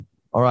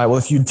All right, well,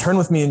 if you'd turn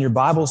with me in your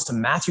Bibles to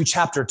Matthew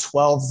chapter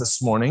 12 this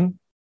morning,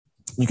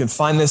 you can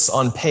find this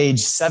on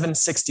page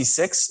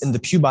 766 in the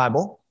Pew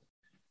Bible.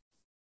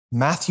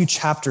 Matthew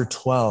chapter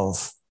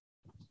 12.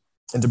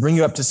 And to bring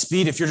you up to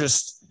speed, if you're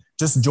just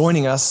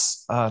joining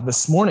us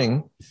this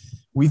morning,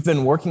 we've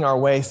been working our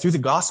way through the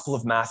Gospel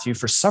of Matthew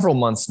for several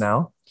months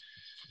now.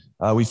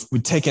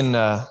 We've taken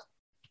a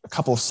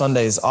couple of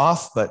Sundays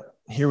off, but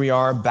here we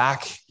are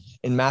back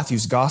in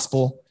Matthew's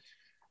Gospel.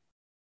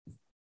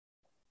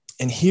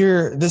 And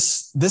here,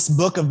 this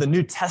book of the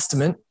New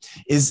Testament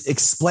is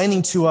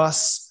explaining to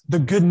us the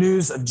good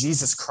news of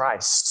Jesus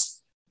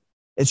Christ.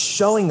 It's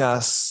showing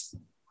us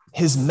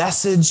his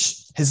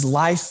message, his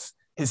life,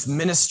 his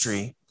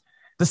ministry,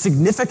 the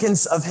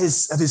significance of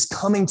his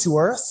coming to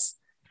earth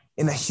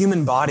in a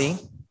human body,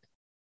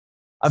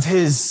 of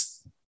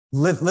his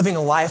living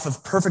a life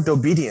of perfect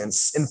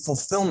obedience in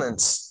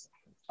fulfillment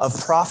of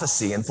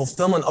prophecy and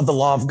fulfillment of the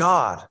law of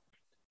God.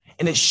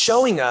 And it's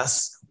showing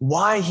us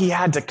why he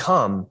had to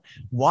come,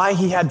 why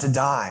he had to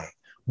die,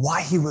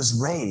 why he was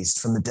raised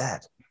from the dead.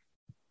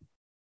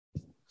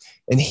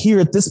 And here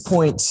at this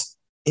point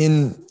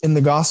in the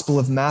Gospel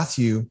of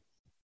Matthew,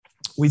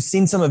 we've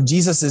seen some of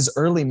Jesus's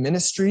early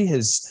ministry,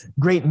 his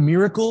great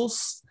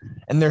miracles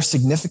and their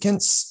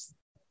significance.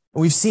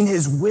 We've seen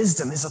his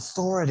wisdom, his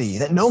authority,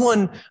 that no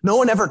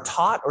one ever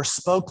taught or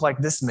spoke like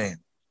this man.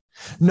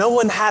 No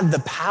one had the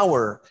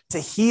power to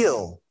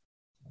heal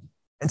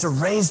and to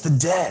raise the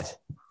dead,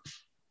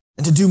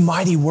 and to do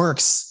mighty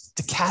works,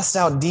 to cast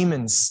out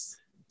demons,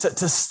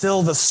 to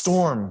still the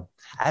storm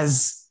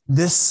as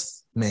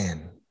this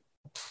man.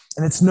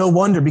 And it's no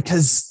wonder,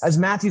 because as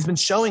Matthew's been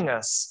showing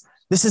us,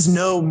 this is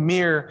no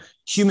mere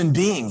human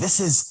being. This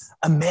is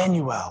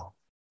Emmanuel,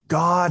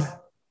 God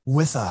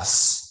with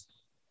us.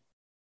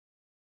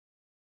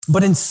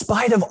 But in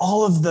spite of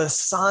all of the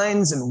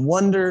signs and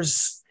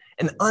wonders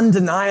and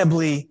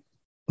undeniably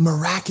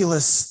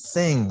miraculous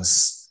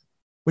things,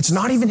 which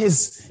not even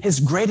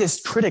his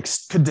greatest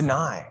critics could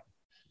deny,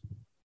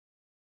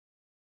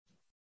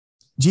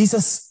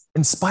 Jesus,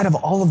 in spite of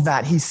all of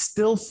that, he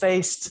still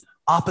faced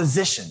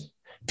opposition.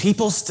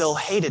 People still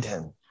hated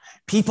him.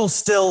 People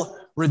still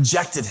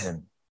rejected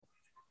him.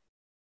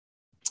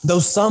 Though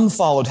some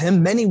followed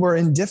him, many were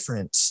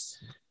indifferent.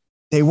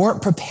 They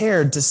weren't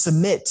prepared to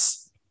submit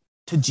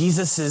to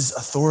Jesus's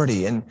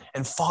authority and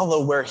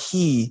follow where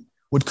he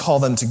would call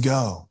them to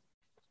go,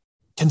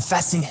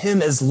 confessing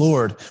him as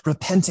Lord,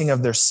 repenting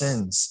of their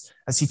sins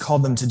as he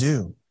called them to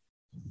do.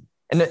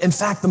 And in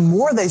fact, the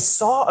more they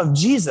saw of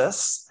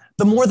Jesus,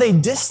 the more they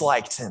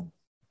disliked him.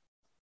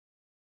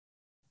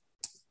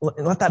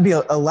 And let that be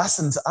a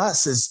lesson to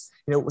us. Is,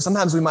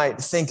 sometimes we might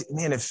think,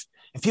 man, if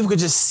people could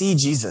just see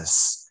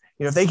Jesus,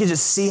 if they could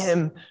just see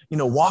him,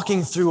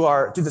 walking through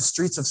the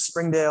streets of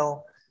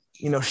Springdale,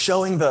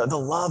 showing the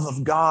love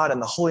of God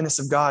and the holiness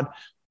of God,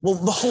 well,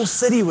 the whole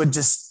city would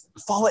just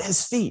fall at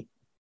his feet.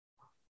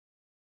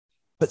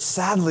 But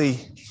sadly,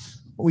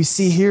 what we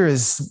see here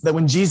is that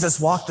when Jesus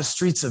walked the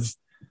streets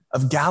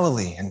of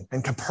Galilee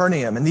and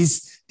Capernaum and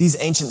these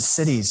ancient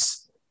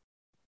cities,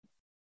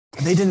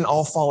 they didn't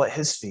all fall at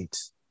his feet.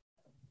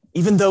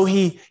 Even though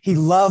he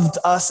loved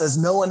us as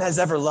no one has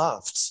ever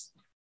loved,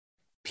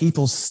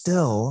 people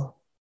still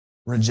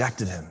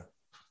rejected him.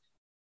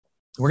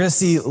 We're going to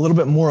see a little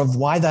bit more of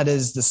why that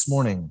is this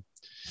morning.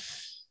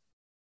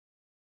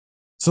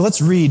 So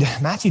let's read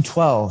Matthew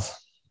 12,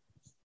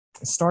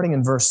 starting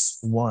in verse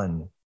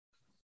 1.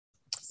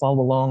 Follow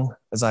along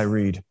as I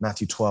read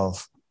Matthew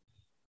 12.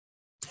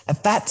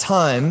 At that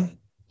time,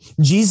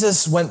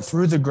 Jesus went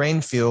through the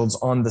grain fields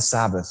on the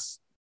Sabbath.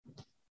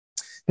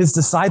 His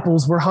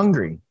disciples were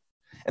hungry,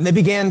 and they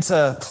began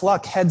to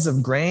pluck heads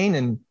of grain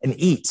and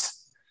eat.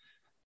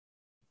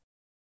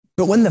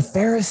 But when the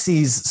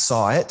Pharisees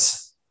saw it,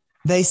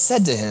 they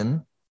said to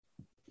him,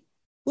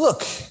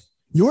 "Look,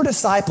 your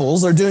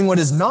disciples are doing what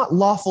is not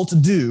lawful to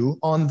do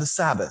on the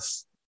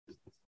Sabbath."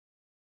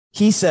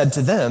 He said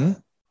to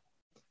them,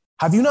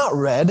 "Have you not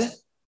read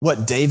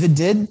what David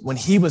did when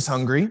he was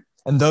hungry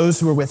and those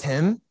who were with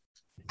him?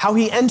 How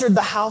he entered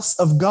the house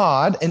of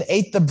God and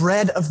ate the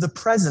bread of the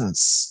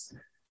presence,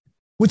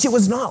 which it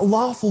was not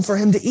lawful for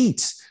him to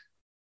eat,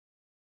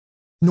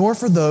 nor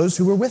for those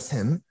who were with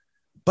him,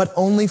 but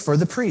only for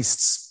the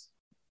priests?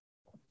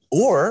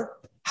 Or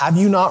have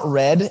you not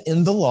read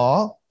in the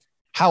law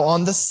how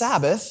on the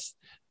Sabbath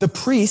the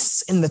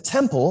priests in the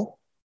temple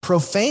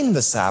profane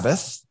the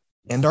Sabbath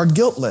and are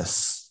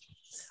guiltless?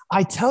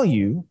 I tell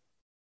you,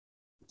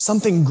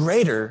 something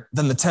greater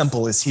than the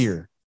temple is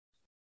here.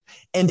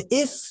 And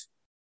if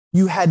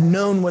you had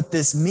known what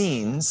this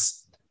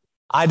means,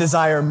 I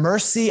desire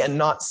mercy and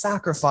not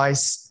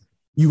sacrifice,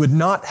 you would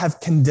not have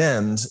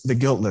condemned the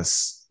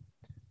guiltless.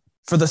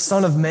 For the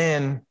Son of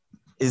Man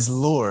is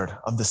Lord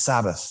of the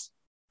Sabbath."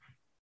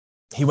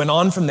 He went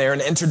on from there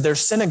and entered their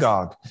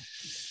synagogue.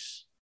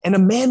 And a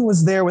man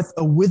was there with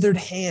a withered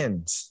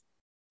hand.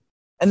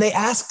 And they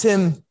asked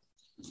him,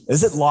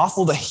 "Is it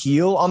lawful to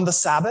heal on the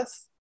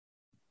Sabbath?"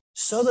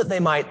 So that they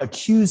might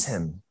accuse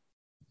him.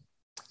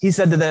 He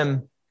said to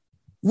them,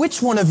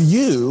 which one of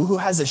you who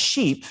has a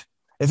sheep,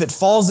 if it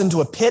falls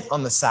into a pit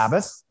on the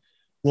Sabbath,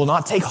 will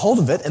not take hold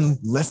of it and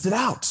lift it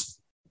out?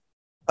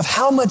 Of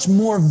how much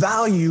more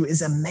value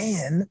is a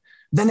man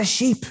than a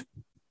sheep?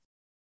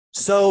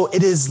 So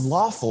it is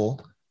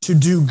lawful to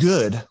do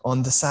good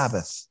on the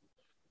Sabbath."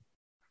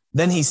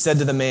 Then he said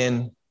to the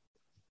man,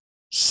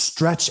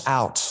 "Stretch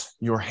out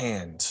your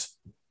hand."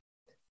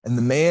 And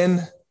the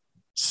man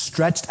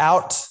stretched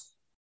out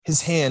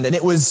his hand, and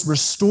it was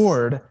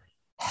restored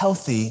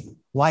healthy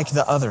like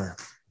the other.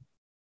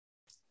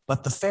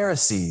 But the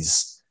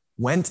Pharisees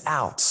went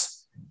out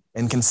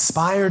and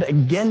conspired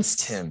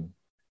against him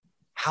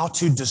how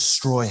to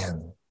destroy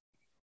him.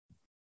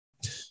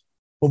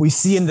 What we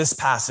see in this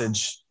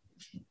passage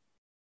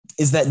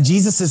is that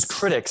Jesus'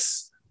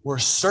 critics were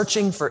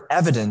searching for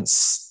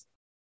evidence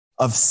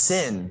of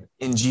sin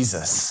in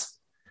Jesus.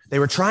 They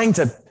were trying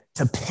to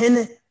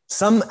pin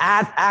some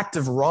act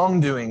of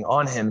wrongdoing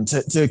on him,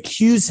 to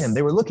accuse him.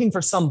 They were looking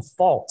for some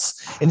fault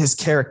in his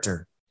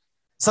character,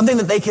 something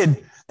that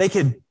they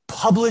could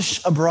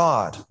publish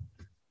abroad,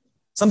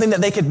 something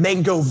that they could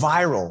make go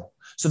viral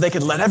so they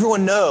could let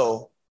everyone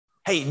know,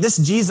 hey, this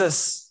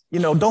Jesus,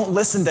 don't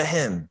listen to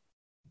him.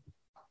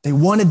 They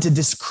wanted to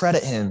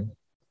discredit him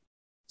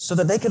so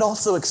that they could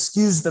also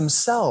excuse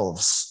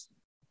themselves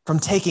from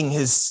taking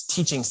his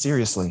teaching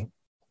seriously.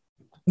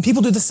 And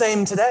people do the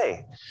same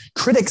today.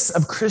 Critics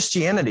of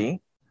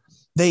Christianity,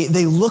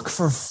 they look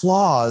for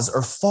flaws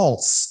or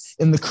faults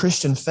in the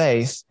Christian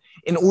faith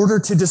in order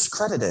to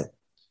discredit it,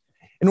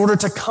 in order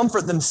to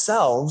comfort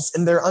themselves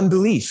in their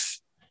unbelief.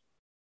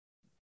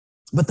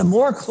 But the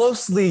more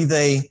closely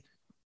they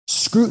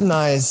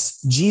scrutinize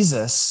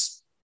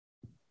Jesus,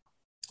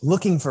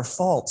 looking for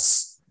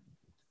faults,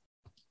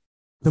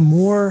 the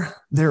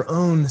more their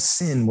own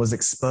sin was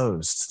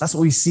exposed. That's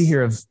what we see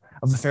here of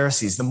the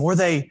Pharisees. The more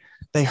they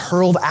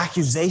hurled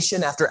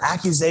accusation after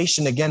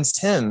accusation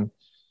against him,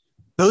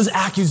 those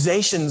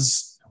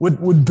accusations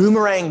would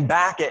boomerang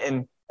back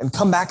and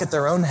come back at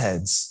their own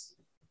heads.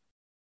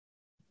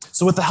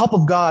 So with the help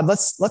of God,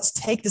 let's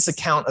take this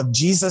account of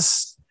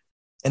Jesus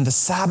and the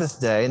Sabbath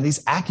day and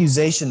these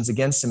accusations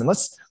against him, and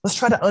let's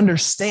try to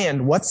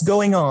understand what's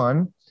going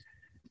on,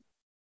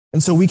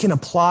 and so we can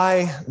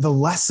apply the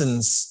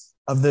lessons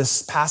of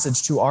this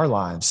passage to our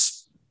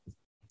lives.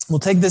 We'll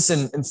take this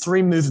in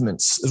three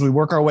movements as we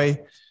work our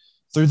way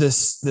through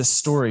this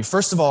story.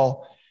 First of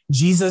all,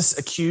 Jesus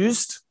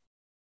accused.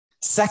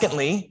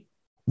 Secondly,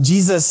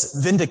 Jesus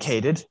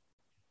vindicated,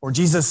 or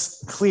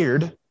Jesus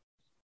cleared.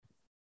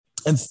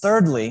 And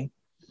thirdly,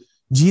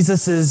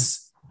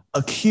 Jesus's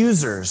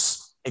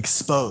accusers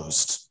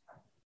exposed.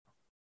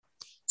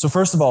 So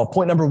first of all,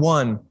 point number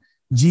one,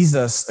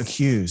 Jesus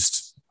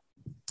accused.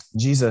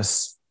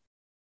 Jesus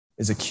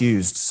is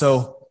accused.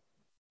 So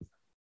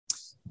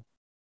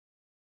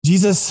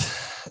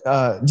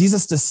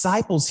Jesus'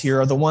 disciples here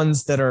are the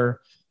ones that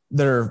are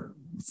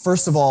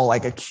first of all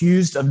like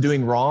accused of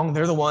doing wrong.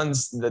 They're the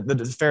ones that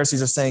the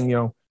Pharisees are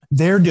saying,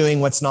 they're doing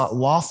what's not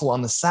lawful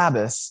on the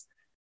Sabbath.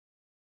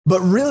 But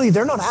really,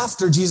 they're not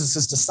after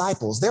Jesus'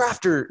 disciples. They're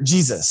after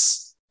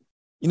Jesus.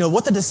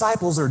 What the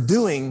disciples are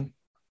doing,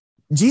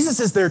 Jesus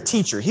is their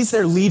teacher. He's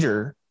their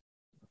leader.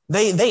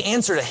 They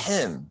answer to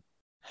him.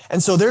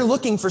 And so they're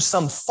looking for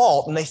some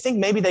fault, and they think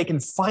maybe they can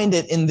find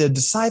it in the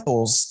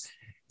disciples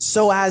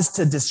so as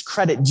to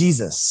discredit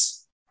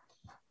Jesus.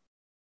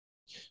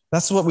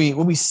 That's what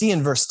we see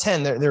in verse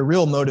 10. Their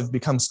real motive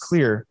becomes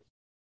clear.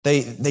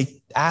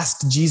 They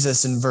asked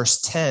Jesus in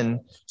verse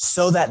 10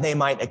 so that they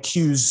might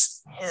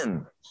accuse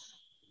him.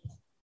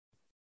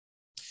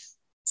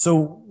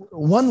 So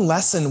one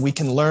lesson we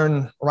can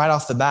learn right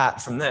off the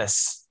bat from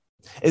this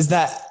is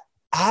that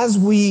as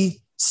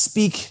we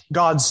speak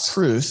God's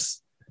truth,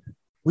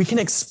 we can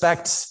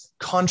expect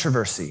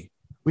controversy.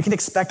 We can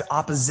expect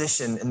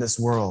opposition in this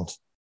world.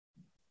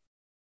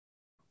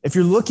 If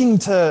you're looking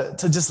to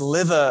just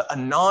live a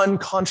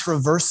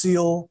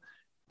non-controversial,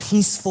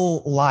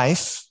 peaceful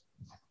life,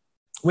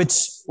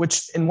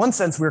 which in one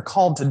sense we're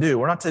called to do,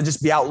 we're not to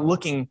just be out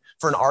looking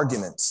for an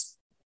argument.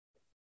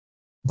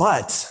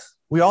 But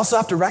we also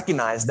have to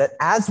recognize that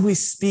as we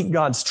speak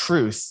God's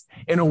truth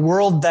in a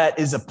world that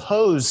is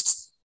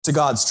opposed to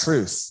God's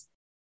truth,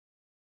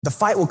 the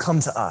fight will come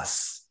to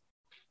us.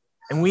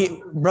 And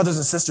we, brothers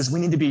and sisters, we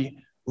need to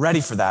be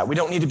ready for that. We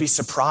don't need to be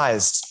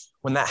surprised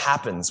when that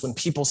happens, when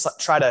people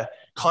try to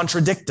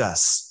contradict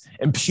us,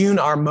 impugn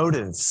our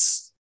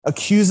motives,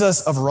 accuse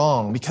us of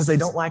wrong because they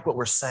don't like what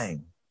we're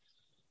saying.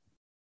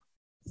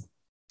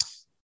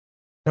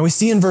 Now we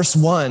see in verse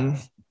 1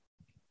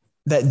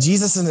 that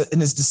Jesus and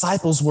his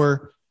disciples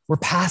were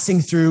passing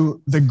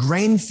through the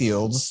grain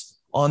fields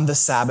on the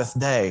Sabbath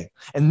day.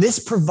 And this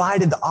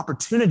provided the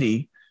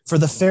opportunity for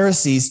the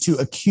Pharisees to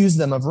accuse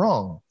them of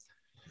wrong.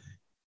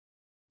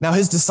 Now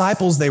his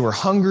disciples, they were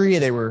hungry,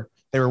 they were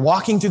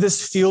walking through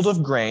this field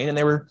of grain, and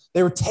they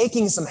were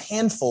taking some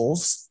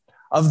handfuls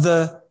of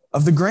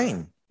the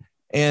grain.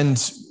 And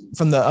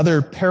from the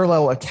other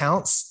parallel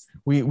accounts,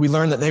 we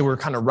learned that they were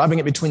kind of rubbing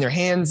it between their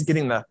hands,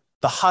 getting the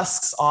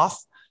husks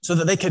off so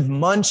that they could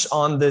munch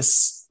on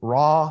this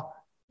raw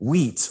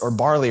wheat or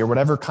barley or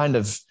whatever kind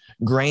of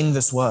grain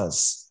this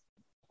was.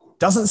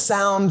 Doesn't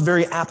sound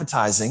very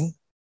appetizing,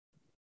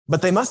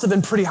 but they must have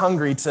been pretty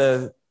hungry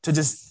to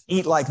just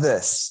eat like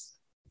this.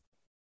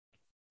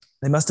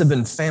 They must have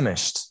been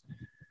famished.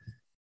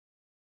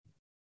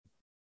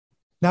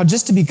 Now,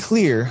 just to be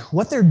clear,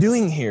 what they're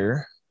doing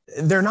here,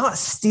 they're not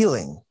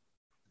stealing.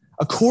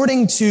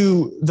 According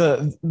to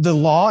the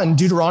law in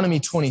Deuteronomy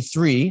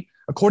 23,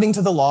 according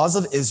to the laws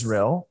of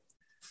Israel,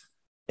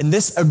 in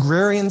this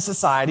agrarian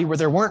society where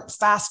there weren't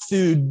fast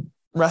food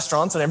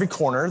restaurants on every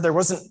corner, there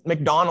wasn't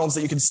McDonald's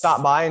that you could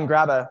stop by and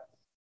grab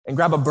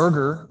a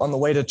burger on the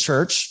way to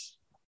church.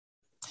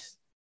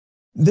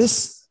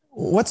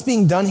 What's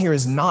being done here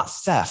is not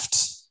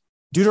theft.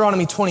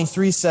 Deuteronomy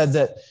 23 said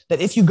that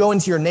if you go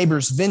into your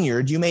neighbor's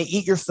vineyard, you may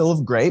eat your fill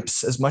of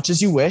grapes as much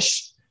as you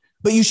wish,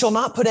 but you shall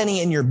not put any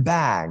in your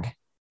bag.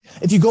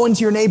 If you go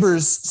into your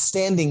neighbor's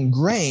standing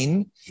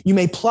grain, you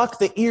may pluck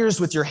the ears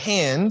with your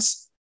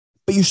hands,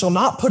 but you shall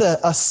not put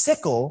a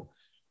sickle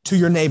to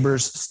your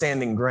neighbor's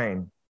standing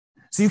grain.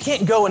 So you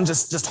can't go and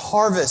just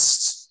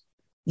harvest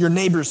your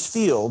neighbor's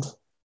field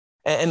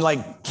and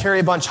like carry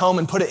a bunch home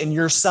and put it in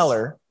your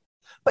cellar,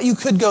 but you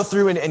could go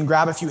through and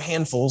grab a few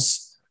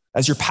handfuls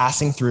as you're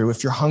passing through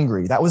if you're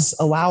hungry. That was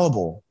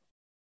allowable.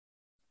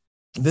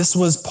 This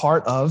was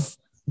part of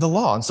the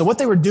law. And so what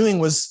they were doing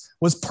was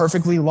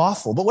perfectly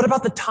lawful. But what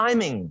about the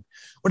timing?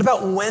 What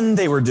about when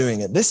they were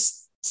doing it?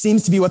 This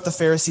seems to be what the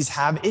Pharisees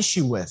have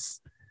issue with.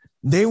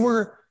 They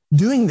were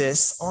doing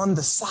this on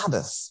the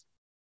Sabbath.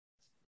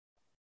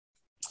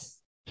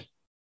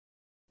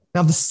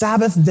 Now, the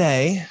Sabbath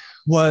day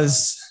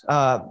was,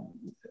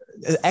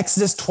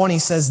 Exodus 20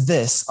 says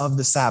this of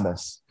the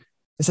Sabbath.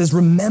 It says,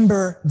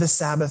 remember the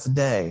Sabbath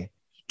day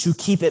to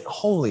keep it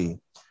holy.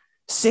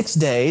 6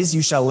 days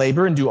you shall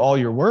labor and do all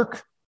your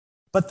work,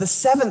 but the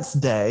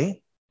seventh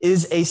day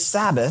is a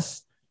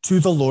Sabbath to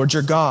the Lord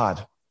your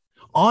God.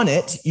 On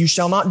it you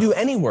shall not do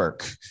any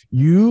work,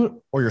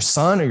 you or your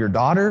son or your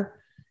daughter,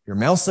 your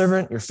male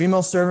servant, your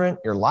female servant,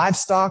 your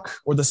livestock,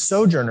 or the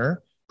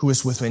sojourner who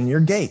is within your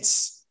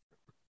gates.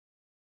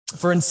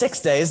 For in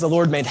 6 days the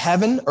Lord made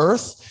heaven,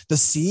 earth, the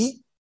sea,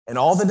 and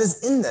all that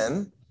is in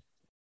them,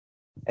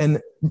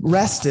 and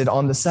rested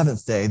on the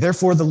seventh day.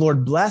 Therefore, the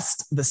Lord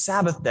blessed the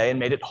Sabbath day and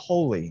made it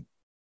holy.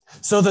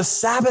 So the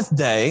Sabbath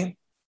day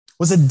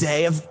was a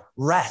day of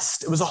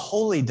rest. It was a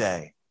holy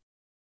day.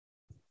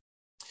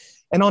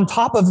 And on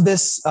top of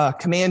this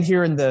command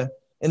here in the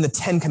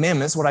 10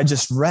 Commandments, what I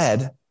just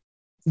read,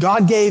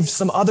 God gave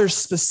some other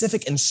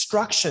specific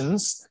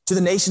instructions to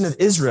the nation of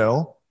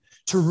Israel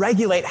to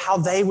regulate how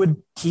they would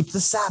keep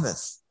the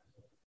Sabbath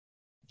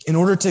in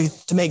order to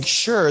make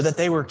sure that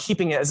they were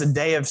keeping it as a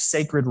day of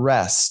sacred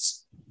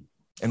rest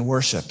and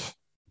worship.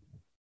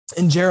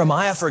 In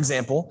Jeremiah, for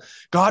example,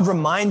 God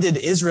reminded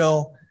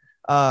Israel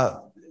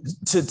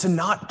to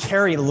not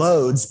carry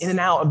loads in and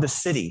out of the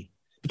city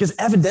because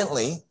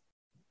evidently,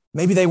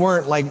 maybe they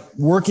weren't like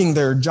working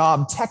their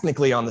job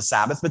technically on the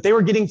Sabbath, but they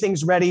were getting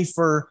things ready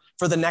for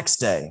the next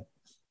day.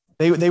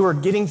 They were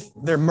getting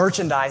their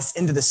merchandise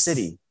into the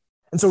city.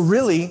 And so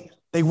really,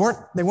 they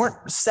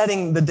weren't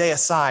setting the day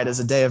aside as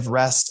a day of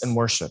rest and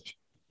worship.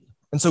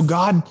 And so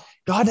God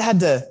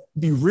had to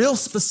be real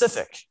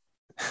specific.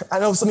 I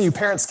know some of you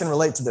parents can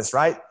relate to this,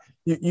 right?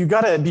 You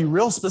got to be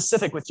real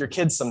specific with your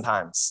kids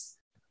sometimes.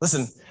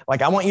 Listen,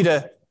 like I want you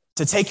to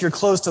take your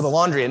clothes to the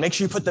laundry and make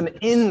sure you put them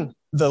in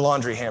the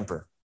laundry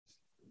hamper.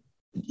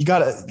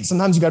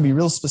 Sometimes you got to be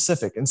real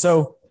specific. And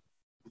so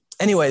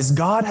anyways,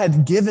 God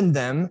had given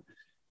them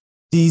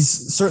these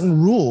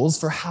certain rules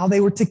for how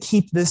they were to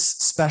keep this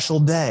special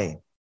day.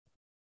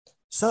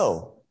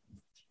 So,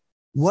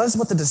 was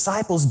what the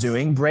disciples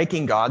doing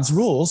breaking God's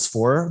rules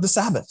for the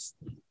Sabbath?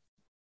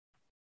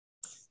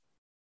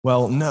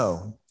 Well,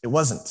 no, it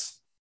wasn't.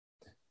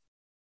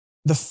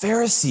 The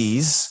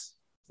Pharisees,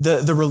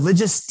 the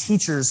religious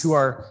teachers who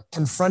are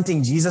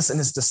confronting Jesus and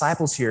his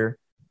disciples here,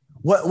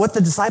 what the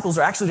disciples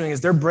are actually doing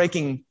is they're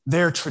breaking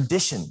their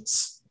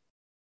traditions.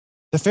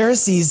 The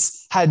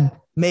Pharisees had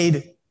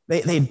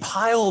they'd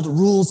piled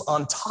rules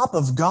on top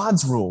of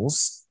God's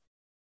rules,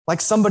 like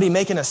somebody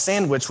making a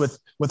sandwich with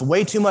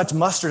way too much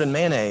mustard and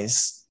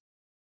mayonnaise.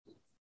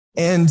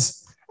 And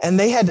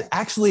they had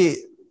actually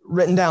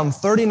written down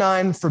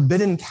 39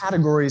 forbidden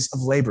categories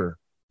of labor.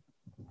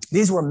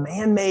 These were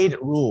man-made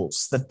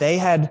rules that they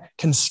had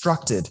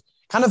constructed,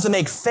 kind of to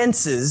make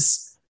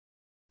fences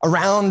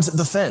around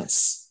the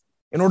fence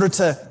in order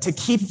to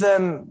keep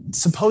them,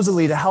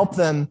 supposedly to help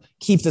them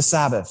keep the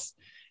Sabbath.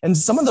 And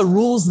some of the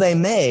rules they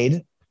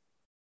made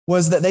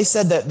was that they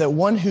said that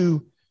one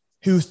who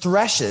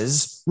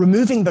threshes,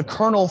 removing the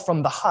kernel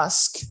from the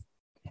husk,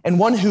 and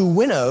one who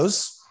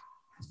winnows,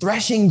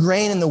 threshing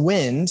grain in the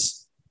wind,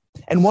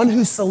 and one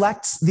who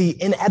selects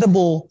the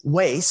inedible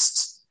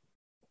waste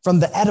from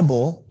the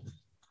edible,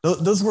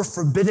 those were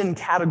forbidden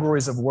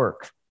categories of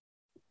work.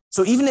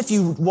 So even if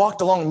you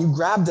walked along and you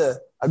grabbed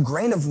a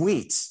grain of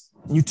wheat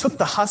and you took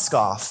the husk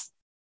off,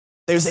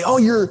 they would say, oh,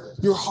 you're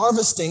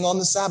harvesting on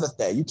the Sabbath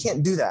day. You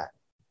can't do that.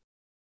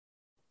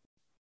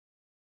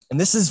 And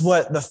this is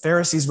what the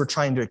Pharisees were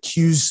trying to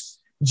accuse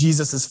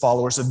Jesus'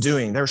 followers of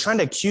doing. They were trying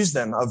to accuse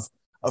them of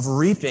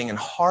reaping and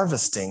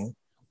harvesting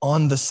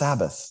on the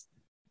Sabbath,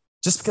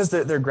 just because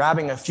they're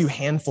grabbing a few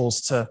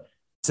handfuls to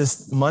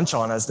munch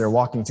on as they're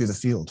walking through the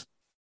field.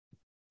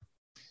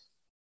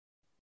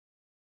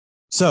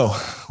 So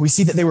we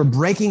see that they were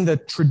breaking the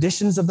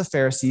traditions of the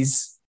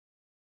Pharisees,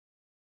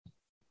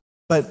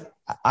 but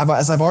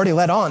as I've already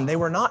led on, they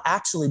were not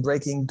actually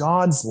breaking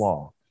God's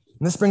law.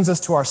 And this brings us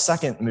to our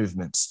second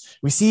movement.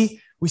 We see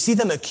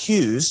them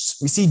accused.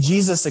 We see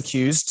Jesus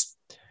accused,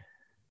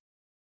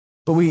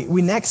 but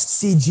we next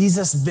see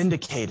Jesus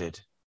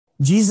vindicated.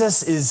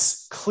 Jesus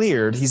is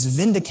cleared. He's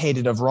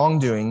vindicated of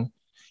wrongdoing.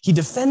 He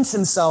defends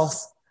himself,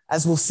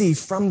 as we'll see,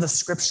 from the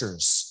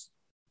scriptures.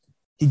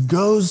 He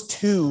goes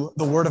to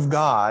the word of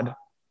God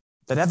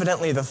that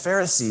evidently the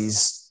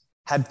Pharisees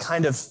had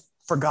kind of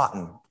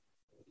forgotten.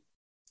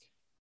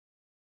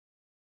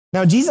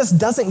 Now, Jesus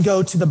doesn't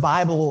go to the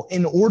Bible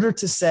in order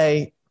to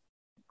say,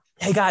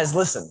 hey, guys,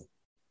 listen,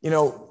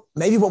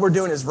 maybe what we're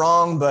doing is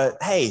wrong,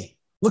 but hey,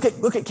 look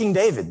at King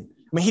David.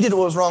 I mean, he did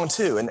what was wrong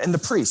too. And the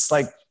priests,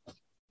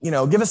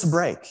 give us a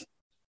break.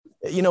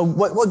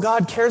 What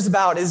God cares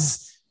about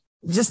is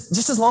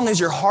just as long as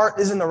your heart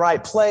is in the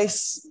right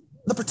place,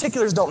 the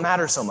particulars don't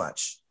matter so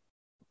much.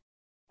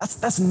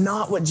 That's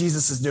not what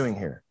Jesus is doing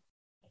here.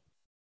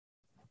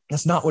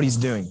 That's not what he's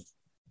doing.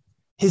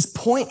 His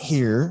point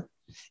here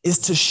is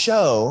to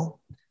show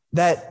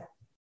that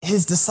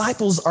his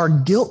disciples are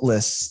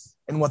guiltless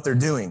in what they're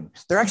doing.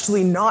 They're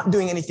actually not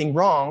doing anything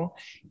wrong,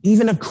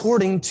 even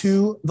according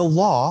to the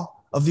law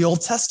of the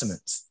Old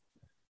Testament,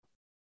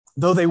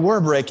 though they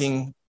were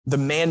breaking the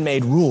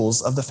man-made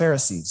rules of the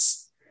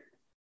Pharisees.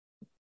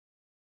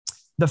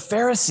 The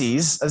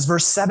Pharisees, as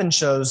verse 7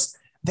 shows,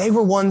 they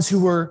were ones who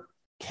were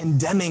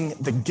condemning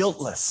the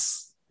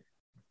guiltless.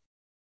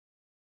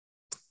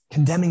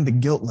 Condemning the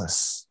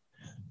guiltless.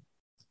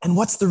 And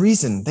what's the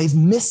reason? They've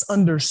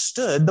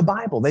misunderstood the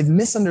Bible. They've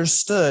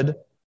misunderstood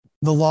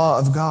the law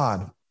of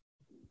God.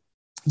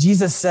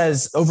 Jesus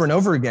says over and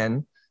over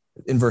again,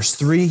 in verse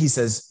 3, he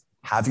says,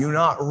 have you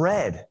not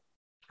read?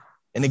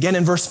 And again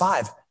in verse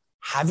 5,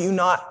 have you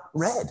not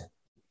read?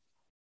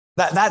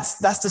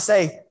 That's to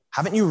say,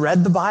 haven't you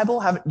read the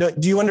Bible?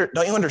 Don't you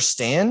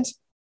understand?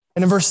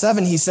 And in verse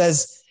 7, he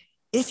says,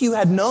 if you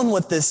had known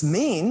what this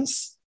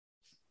means,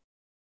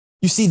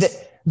 you see that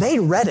they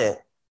read it,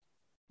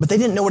 but they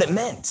didn't know what it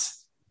meant.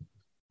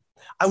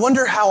 I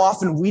wonder how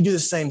often we do the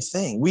same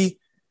thing. We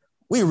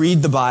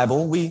read the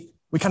Bible. We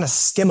kind of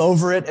skim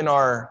over it in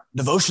our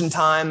devotion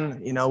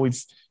time.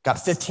 We've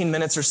got 15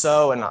 minutes or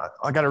so, and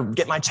I got to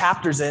get my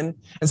chapters in.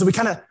 And so we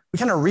kind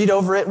of read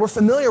over it. We're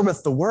familiar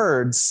with the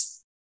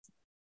words,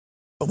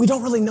 but we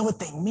don't really know what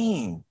they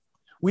mean.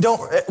 We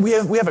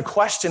have a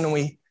question,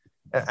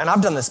 and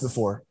I've done this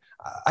before.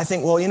 I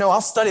think,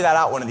 I'll study that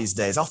out one of these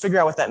days. I'll figure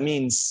out what that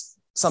means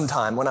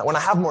sometime when I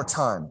have more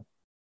time.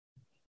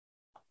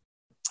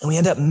 And we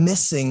end up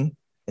missing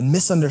and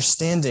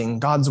misunderstanding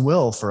God's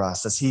will for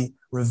us as he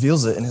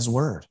reveals it in his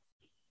word.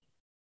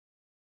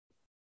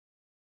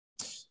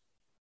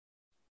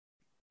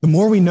 The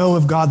more we know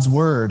of God's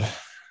word,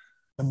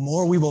 the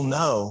more we will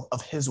know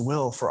of his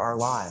will for our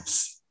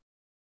lives.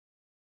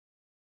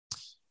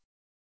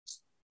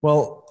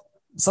 Well,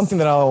 something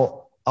that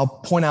I'll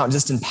point out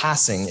just in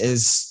passing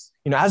is,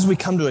 as we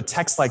come to a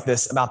text like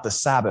this about the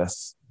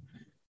Sabbath,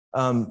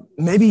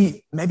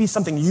 maybe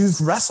something you've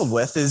wrestled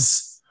with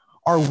is,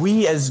 are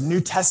we as New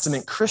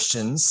Testament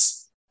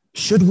Christians,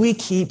 should we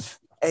keep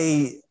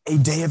a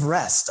day of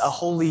rest, a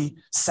holy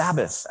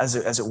Sabbath,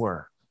 as it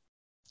were?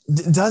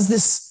 Does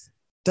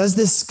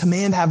this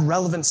command have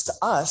relevance to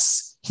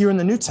us here in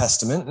the New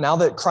Testament now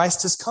that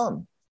Christ has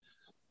come?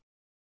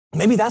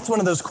 Maybe that's one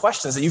of those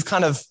questions that you've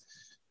kind of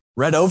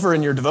read over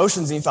in your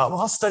devotions and you thought,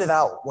 I'll study it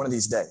out one of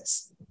these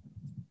days.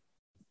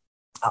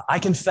 I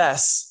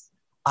confess,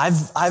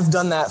 I've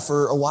done that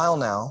for a while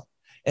now.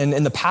 And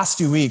in the past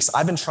few weeks,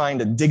 I've been trying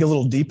to dig a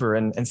little deeper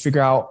and figure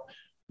out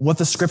what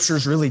the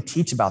scriptures really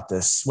teach about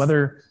this,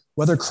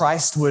 whether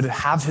Christ would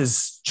have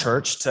his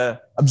church to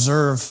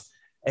observe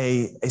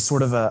a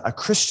sort of a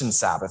Christian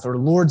Sabbath or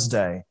Lord's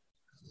Day.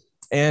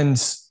 And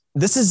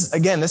this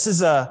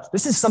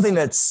is something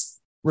that's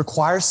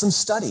requires some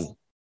study,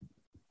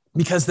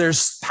 because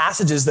there's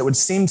passages that would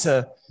seem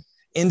to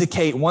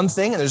indicate one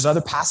thing, and there's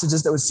other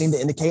passages that would seem to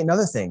indicate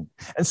another thing.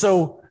 And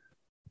so,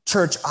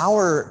 church,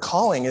 our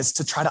calling is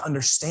to try to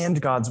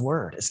understand God's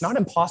word. It's not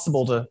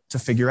impossible to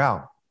figure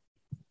out.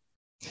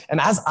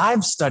 And as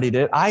I've studied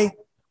it, I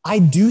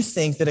do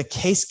think that a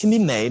case can be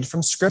made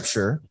from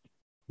scripture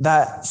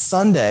that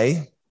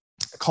Sunday,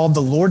 called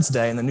the Lord's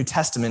Day in the New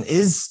Testament,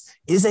 is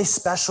a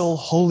special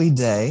holy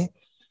day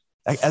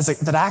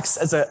that acts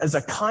as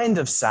a kind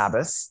of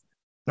Sabbath,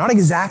 not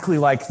exactly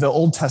like the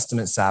Old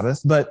Testament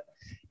Sabbath, but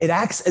it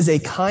acts as a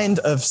kind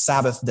of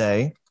Sabbath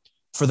day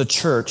for the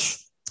church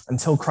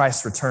until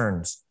Christ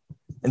returns,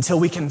 until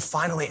we can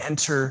finally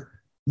enter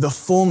the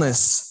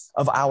fullness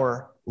of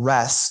our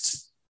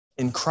rest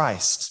in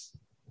Christ.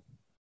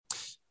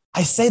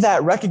 I say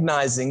that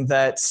recognizing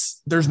that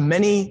there's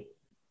many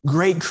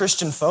great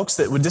Christian folks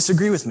that would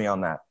disagree with me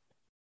on that.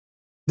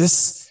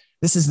 This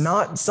is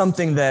not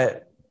something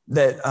that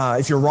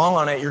if you're wrong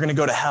on it, you're going to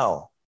go to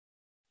hell.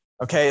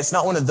 Okay, it's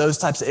not one of those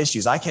types of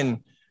issues.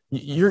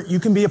 You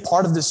can be a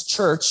part of this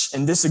church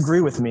and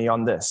disagree with me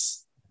on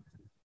this.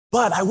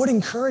 But I would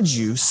encourage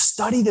you,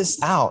 study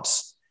this out.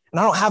 And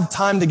I don't have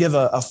time to give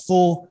a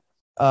full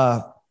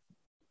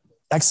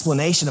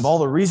explanation of all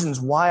the reasons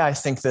why I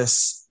think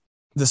this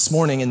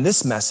morning in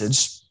this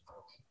message.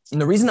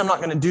 And the reason I'm not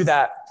going to do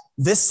that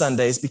this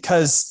Sunday is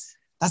because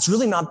that's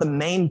really not the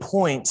main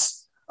point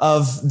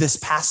of this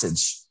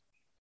passage.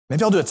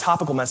 Maybe I'll do a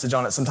topical message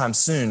on it sometime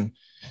soon,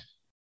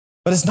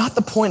 but it's not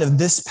the point of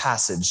this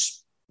passage.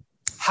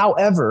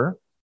 However,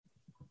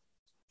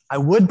 I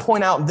would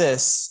point out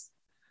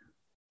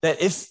that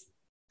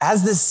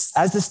as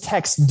this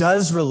text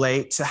does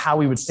relate to how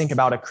we would think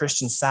about a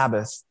Christian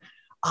Sabbath,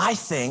 I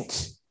think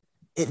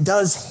it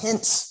does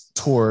hint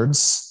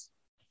towards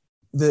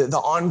the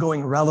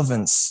ongoing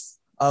relevance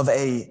of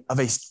a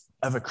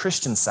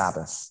Christian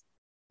Sabbath.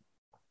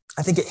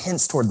 I think it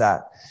hints toward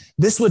that.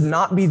 This would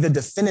not be the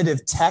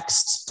definitive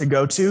text to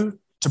go to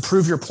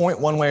prove your point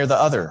one way or the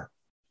other.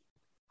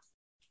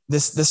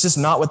 This is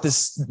not what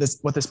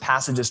this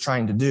passage is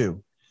trying to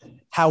do.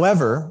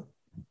 However,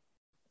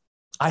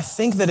 I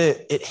think that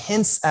it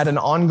hints at an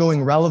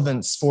ongoing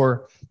relevance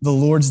for the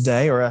Lord's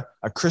Day or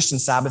a Christian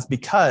Sabbath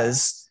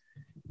because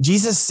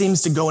Jesus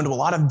seems to go into a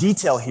lot of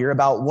detail here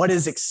about what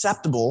is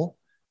acceptable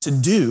to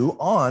do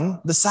on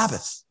the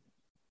Sabbath.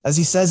 As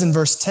he says in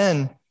verse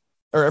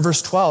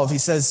 12, he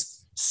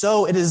says,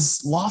 "So it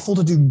is lawful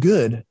to do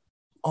good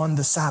on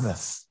the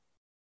Sabbath."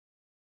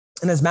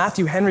 And as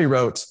Matthew Henry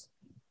wrote,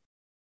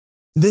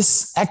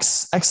 this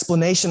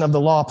explanation of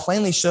the law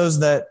plainly shows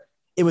that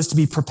it was to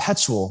be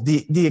perpetual.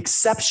 The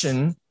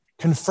exception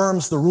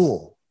confirms the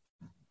rule.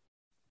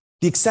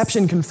 The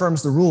exception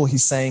confirms the rule,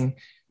 he's saying,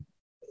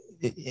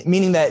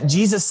 meaning that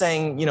Jesus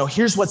saying,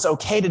 here's what's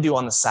okay to do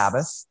on the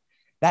Sabbath,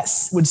 that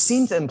would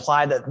seem to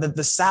imply that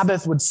the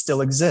Sabbath would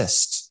still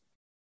exist,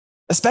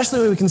 especially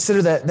when we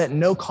consider that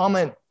no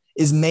comment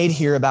is made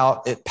here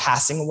about it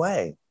passing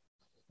away.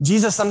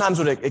 Jesus sometimes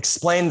would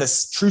explain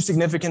this true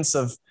significance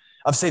of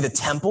say, the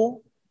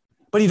temple,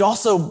 but he'd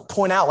also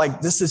point out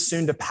like this is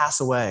soon to pass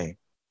away.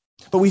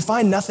 But we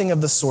find nothing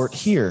of the sort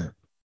here.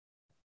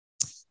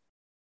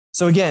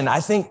 So again, I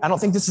don't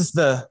think this is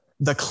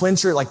the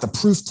clincher, like the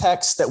proof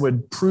text that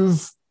would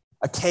prove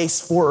a case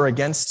for or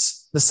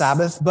against the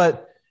Sabbath,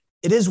 but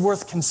it is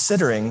worth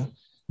considering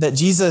that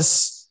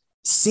Jesus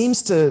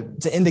seems to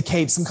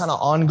indicate some kind of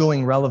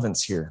ongoing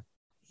relevance here.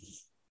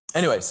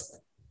 Anyways,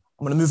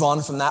 I'm going to move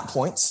on from that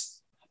point.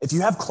 If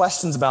you have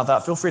questions about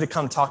that, feel free to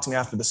come talk to me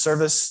after the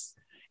service.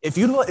 If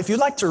you'd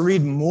like to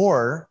read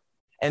more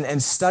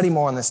and study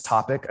more on this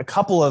topic, a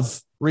couple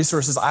of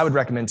resources I would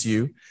recommend to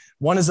you.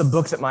 One is a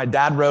book that my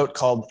dad wrote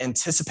called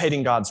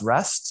Anticipating God's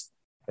Rest.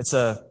 It's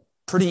a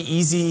pretty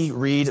easy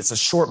read. It's a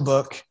short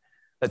book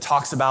that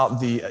talks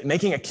about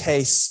making a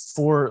case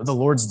for the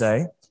Lord's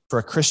Day, for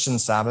a Christian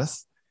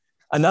Sabbath.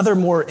 Another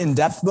more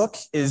in-depth book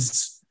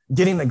is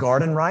Getting the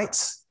Garden Right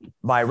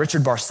by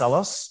Richard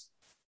Barcelos.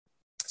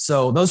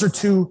 So those are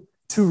two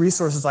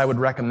resources I would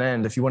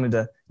recommend if you wanted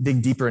to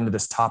dig deeper into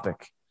this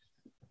topic.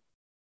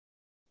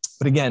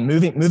 But again,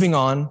 moving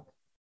on,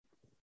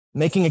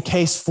 making a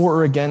case for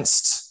or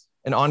against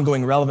an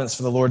ongoing relevance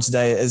for the Lord's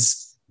Day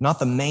is not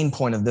the main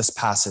point of this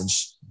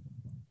passage.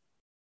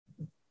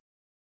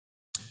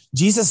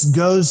 Jesus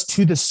goes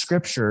to the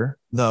scripture,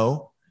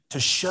 though, to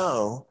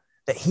show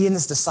that he and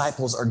his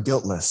disciples are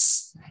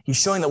guiltless. He's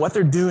showing that what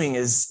they're doing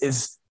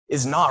is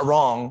not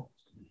wrong,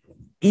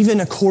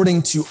 even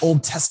according to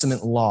Old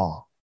Testament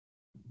law.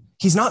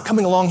 He's not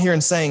coming along here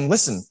and saying,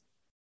 listen,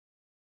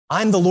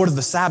 I'm the Lord of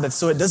the Sabbath,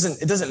 so it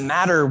doesn't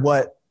matter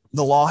what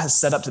the law has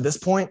set up to this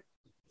point.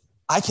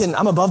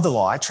 I'm above the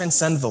law. I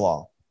transcend the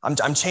law.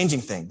 I'm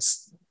changing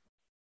things.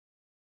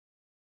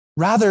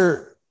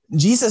 Rather,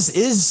 Jesus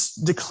is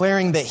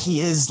declaring that he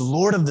is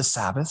Lord of the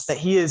Sabbath, that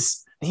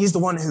he's the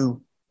one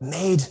who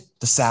made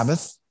the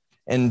Sabbath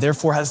and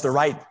therefore has the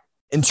right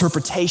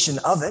interpretation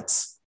of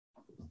it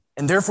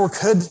and therefore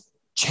could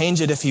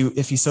change it if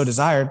he so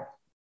desired.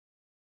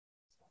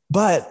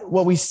 But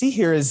what we see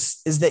here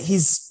is that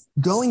he's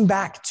going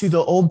back to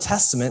the Old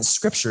Testament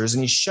scriptures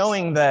and he's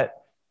showing that,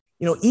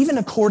 even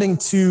according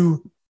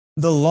to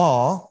the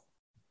law,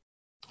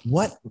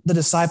 what the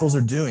disciples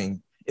are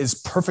doing is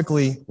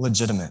perfectly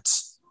legitimate.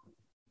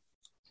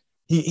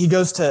 He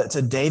goes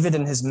to David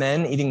and his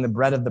men eating the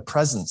bread of the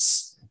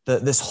presence,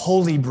 this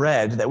holy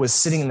bread that was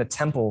sitting in the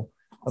temple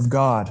of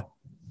God.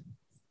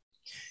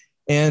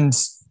 And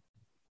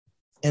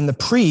the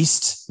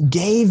priest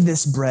gave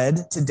this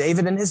bread to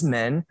David and his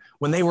men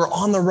when they were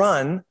on the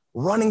run,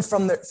 running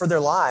for their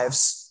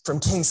lives from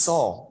King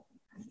Saul.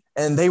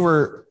 And it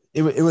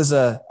was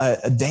a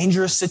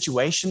dangerous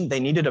situation. They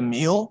needed a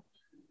meal.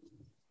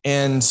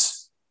 And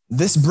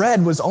this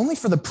bread was only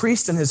for the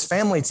priest and his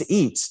family to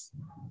eat.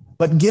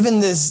 But given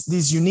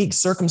these unique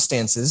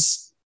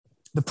circumstances,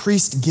 the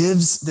priest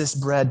gives this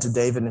bread to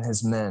David and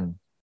his men.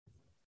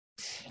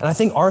 And I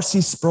think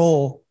R.C.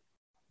 Sproul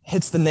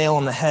hits the nail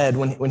on the head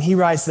when he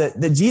writes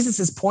that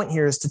Jesus' point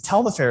here is to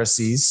tell the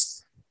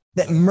Pharisees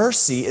that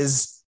mercy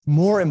is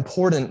more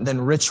important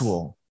than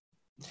ritual.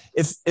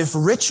 If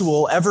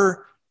ritual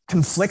ever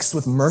conflicts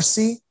with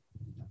mercy,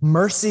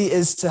 mercy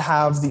is to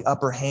have the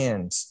upper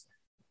hand.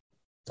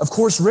 Of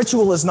course,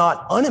 ritual is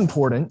not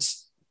unimportant,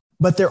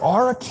 but there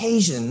are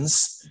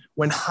occasions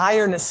when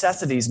higher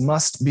necessities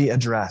must be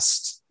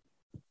addressed.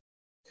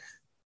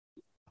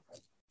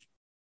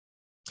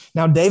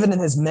 Now, David and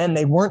his men,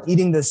 they weren't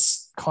eating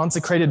this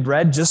consecrated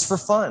bread just for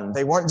fun.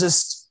 They weren't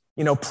just,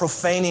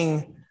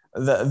 profaning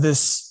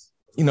the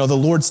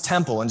Lord's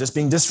temple and just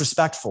being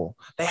disrespectful.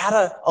 They had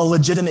a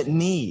legitimate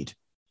need.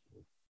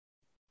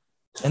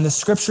 And the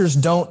scriptures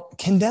don't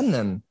condemn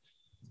them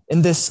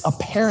in this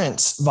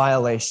apparent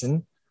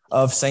violation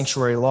of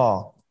sanctuary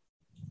law.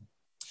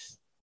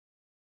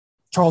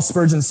 Charles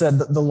Spurgeon said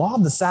that the law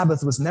of the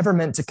Sabbath was never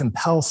meant to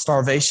compel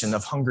starvation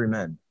of hungry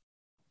men.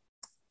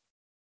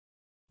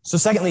 So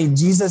secondly,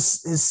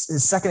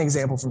 his second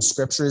example from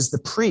Scripture is the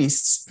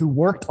priests who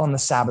worked on the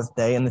Sabbath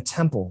day in the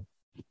temple.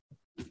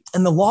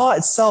 And the law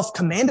itself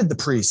commanded the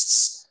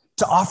priests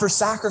to offer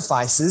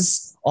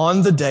sacrifices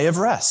on the day of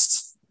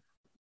rest,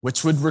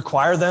 which would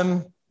require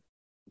them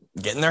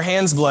getting their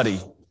hands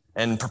bloody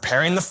and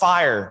preparing the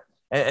fire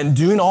and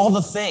doing all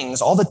the things,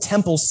 all the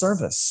temple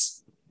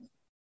service.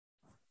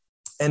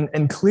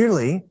 And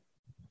clearly,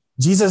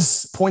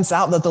 Jesus points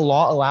out that the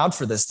law allowed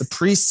for this. The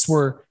priests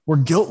were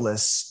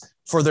guiltless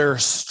for their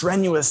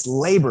strenuous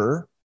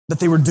labor that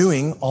they were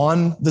doing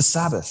on the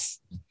Sabbath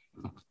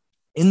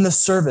in the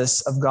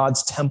service of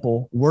God's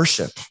temple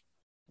worship.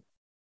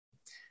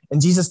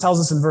 And Jesus tells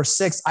us in verse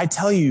 6, I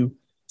tell you,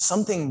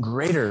 something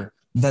greater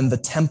than the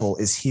temple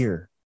is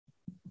here.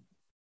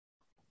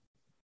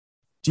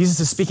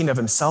 Jesus is speaking of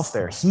himself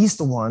there. He's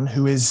the one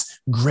who is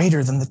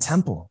greater than the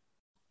temple.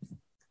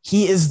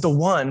 He is the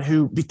one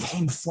who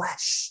became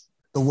flesh.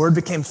 The Word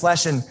became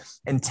flesh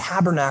and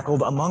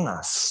tabernacled among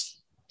us.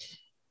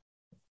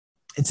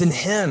 It's in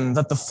him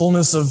that the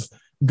fullness of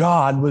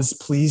God was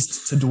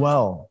pleased to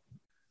dwell.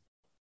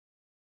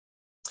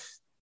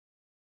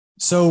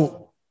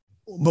 So,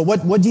 but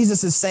what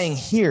Jesus is saying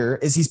here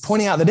is he's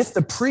pointing out that if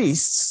the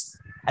priests,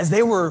 as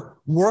they were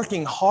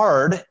working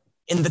hard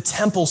in the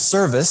temple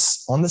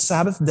service on the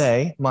Sabbath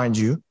day, mind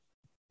you,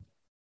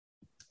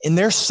 in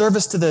their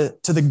service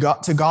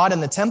to God in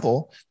the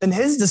temple, then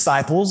his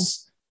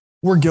disciples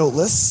were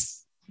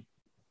guiltless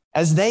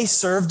as they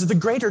served the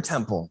greater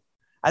temple,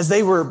 as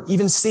they were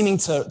even seeming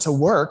to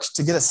work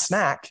to get a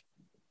snack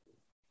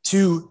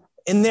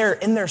in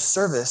their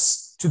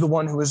service to the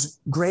one who is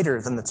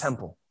greater than the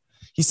temple.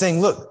 He's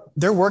saying, look,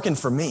 they're working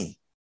for me,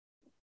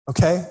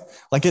 okay?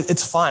 Like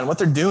it's fine. What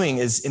they're doing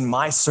is in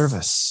my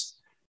service,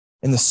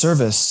 in the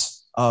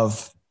service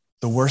of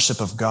the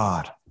worship of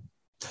God.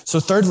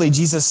 So thirdly,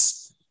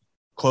 Jesus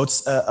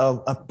quotes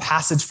a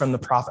passage from the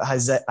prophet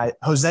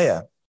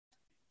Hosea.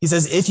 He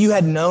says, if you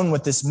had known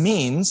what this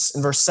means,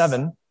 in verse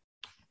 7,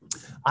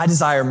 I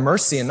desire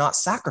mercy and not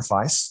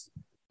sacrifice,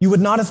 you would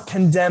not have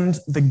condemned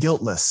the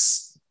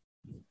guiltless.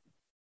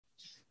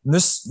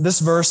 This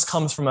verse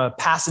comes from a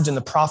passage in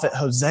the prophet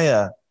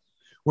Hosea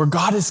where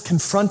God is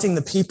confronting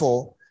the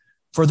people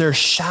for their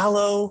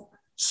shallow,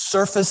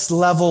 surface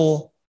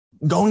level,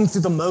 going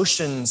through the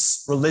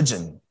motions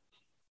religion.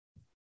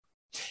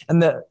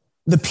 And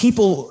the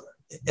people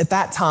at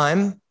that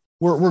time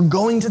were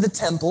going to the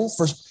temple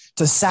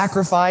to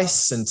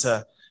sacrifice and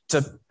to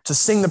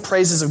sing the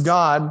praises of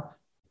God.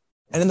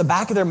 And in the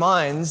back of their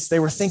minds, they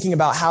were thinking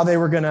about how they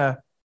were gonna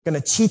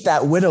cheat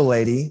that widow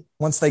lady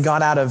once they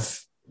got out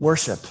of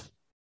worship.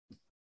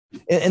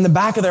 In the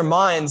back of their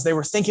minds, they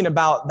were thinking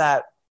about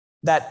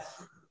that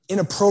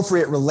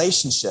inappropriate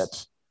relationship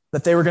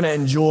that they were going to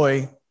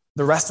enjoy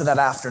the rest of that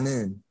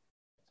afternoon.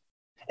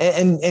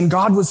 And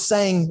God was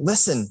saying,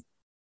 listen,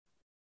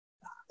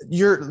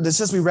 this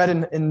as we read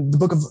in the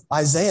book of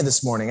Isaiah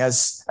this morning,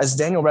 as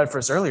Daniel read for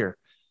us earlier,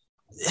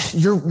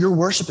 your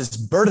worship is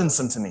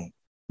burdensome to me.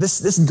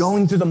 This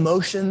going through the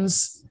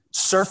motions,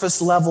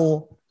 surface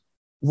level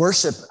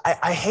worship,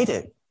 I hate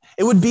it.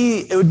 It would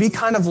be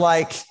kind of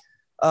like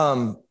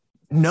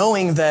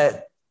knowing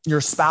that your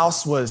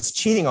spouse was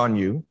cheating on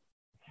you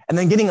and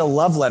then getting a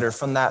love letter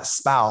from that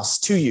spouse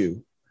to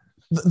you.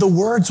 The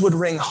words would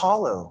ring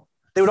hollow.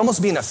 They would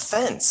almost be an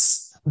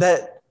offense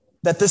that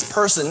this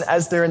person,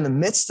 as they're in the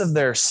midst of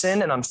their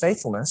sin and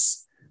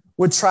unfaithfulness,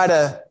 would try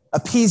to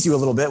appease you a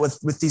little bit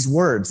with these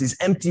words, these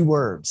empty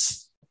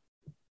words.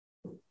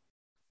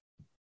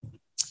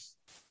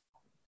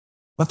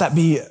 Let that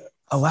be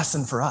a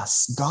lesson for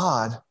us.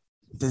 God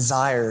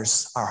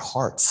desires our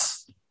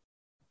hearts.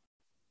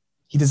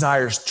 He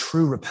desires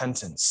true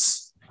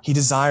repentance. He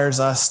desires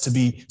us to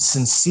be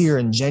sincere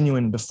and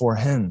genuine before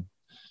him.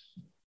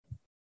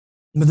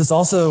 But this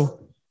also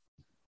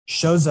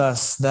shows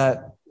us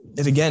that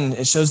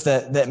it shows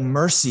that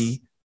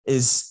mercy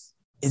has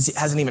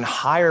an even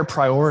higher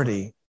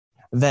priority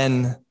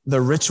than the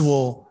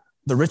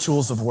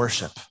rituals of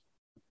worship.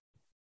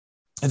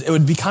 It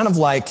would be kind of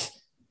like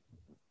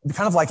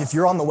if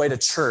you're on the way to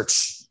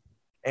church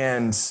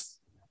and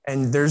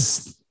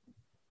there's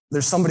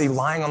somebody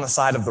lying on the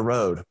side of the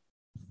road.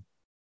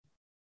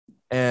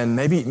 And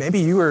maybe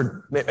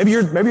you're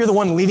the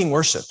one leading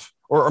worship,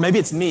 or maybe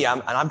it's me.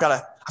 I've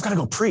got to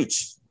go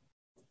preach.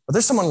 But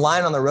there's someone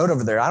lying on the road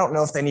over there. I don't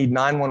know if they need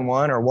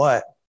 911 or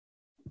what.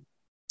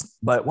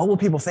 But what will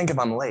people think if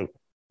I'm late?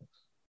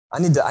 I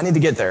need to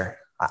get there.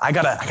 I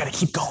gotta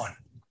keep going.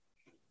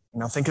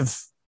 Think of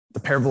the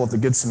parable of the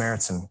Good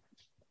Samaritan.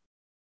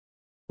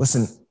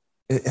 Listen,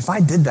 if I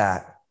did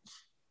that,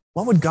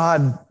 what would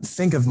God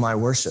think of my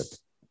worship?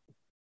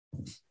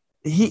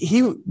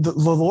 The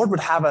Lord would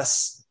have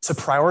us to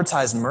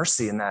prioritize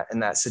mercy in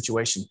that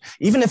situation,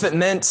 even if it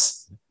meant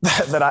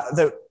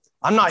that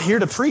I'm not here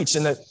to preach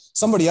and that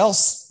somebody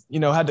else,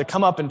 had to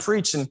come up and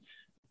preach, and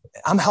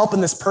I'm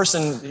helping this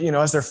person,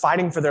 as they're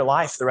fighting for their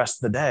life the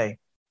rest of the day.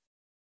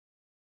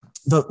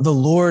 The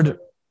Lord,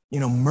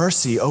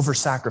 mercy over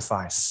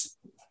sacrifice.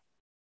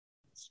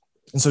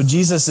 And so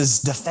Jesus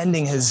is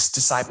defending his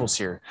disciples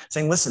here,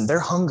 saying, listen, they're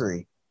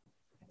hungry.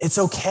 It's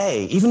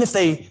okay. Even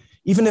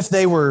if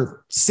they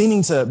were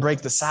seeming to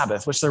break the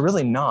Sabbath, which they're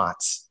really not,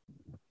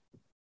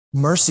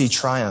 mercy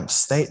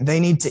triumphs. They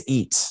need to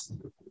eat.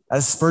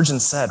 As Spurgeon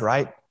said,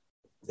 right?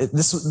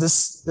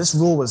 This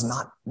rule was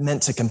not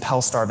meant to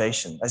compel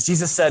starvation. As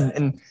Jesus said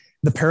in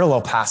the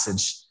parallel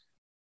passage,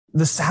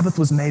 the Sabbath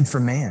was made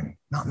for man,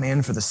 not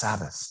man for the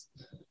Sabbath.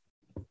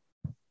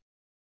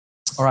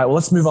 All right, well,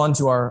 let's move on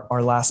to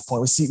our last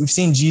point. We've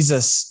seen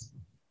Jesus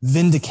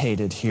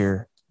vindicated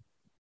here.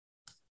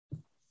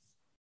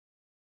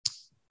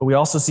 But we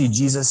also see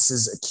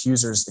Jesus'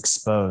 accusers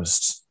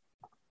exposed.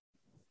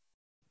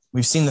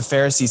 We've seen the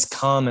Pharisees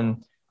come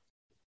and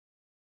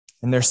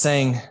they're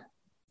saying,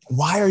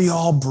 why are you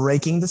all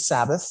breaking the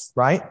Sabbath,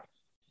 right?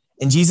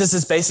 And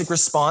Jesus' basic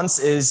response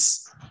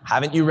is,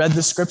 haven't you read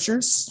the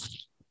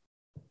scriptures?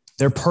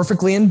 They're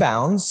perfectly in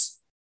bounds.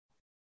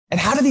 And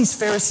how do these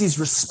Pharisees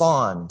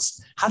respond?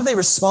 How do they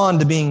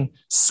respond to being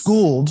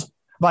schooled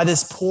by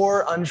this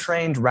poor,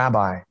 untrained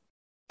rabbi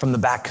from the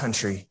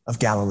backcountry of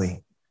Galilee?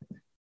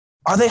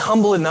 Are they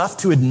humble enough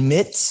to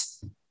admit,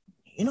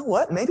 you know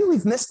what, maybe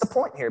we've missed the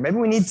point here. Maybe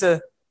we need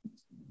to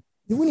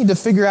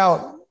figure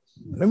out,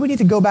 maybe we need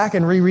to go back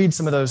and reread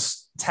some of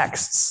those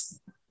texts.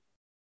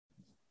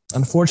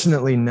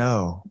 Unfortunately,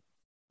 no.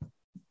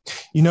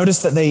 You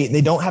notice that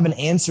they don't have an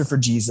answer for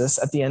Jesus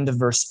at the end of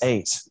verse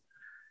 8.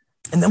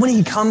 And then when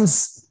he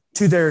comes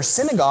to their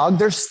synagogue,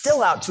 they're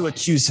still out to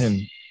accuse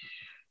him.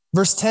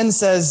 Verse 10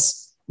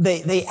 says,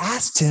 they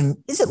asked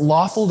him, is it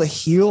lawful to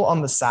heal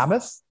on the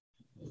Sabbath?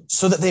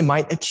 So that they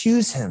might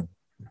accuse him.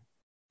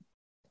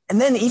 And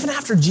then even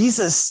after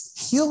Jesus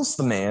heals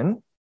the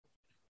man,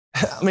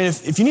 I mean,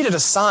 if you needed a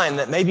sign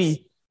that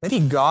maybe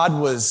God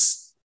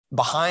was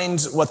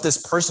behind what this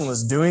person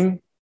was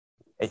doing,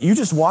 you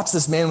just watch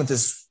this man with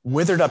this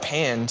withered up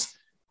hand,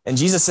 and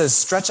Jesus says,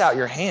 stretch out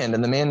your hand,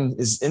 and the man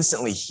is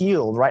instantly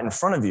healed right in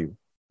front of you.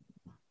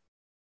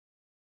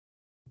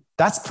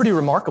 That's pretty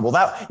remarkable.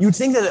 That you'd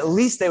think that at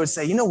least they would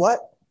say, you know what?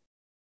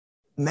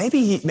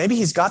 Maybe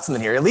he's got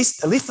something here. At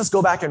least let's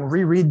go back and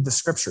reread the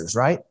scriptures,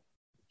 right?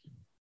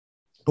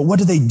 But what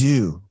do they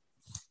do?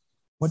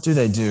 What do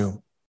they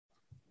do?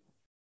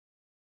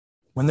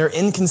 When their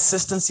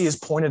inconsistency is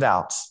pointed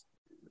out,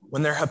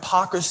 when their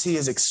hypocrisy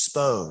is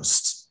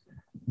exposed,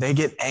 they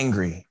get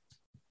angry.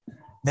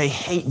 They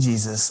hate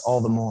Jesus all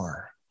the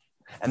more.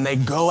 And they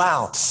go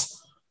out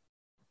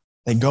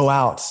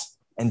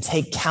and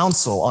take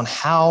counsel on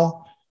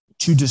how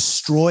to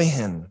destroy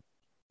him.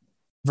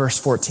 Verse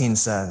 14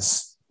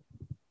 says,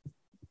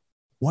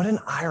 what an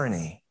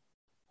irony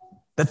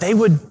that they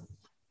would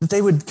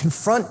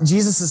confront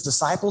Jesus'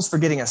 disciples for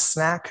getting a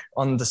snack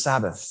on the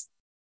Sabbath,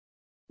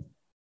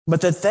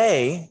 but that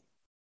they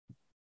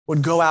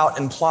would go out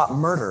and plot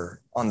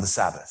murder on the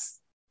Sabbath,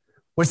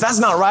 which that's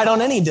not right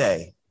on any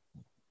day.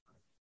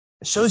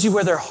 It shows you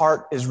where their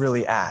heart is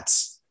really at.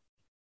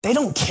 They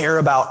don't care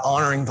about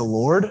honoring the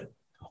Lord.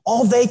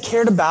 All they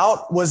cared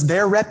about was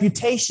their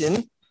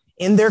reputation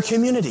in their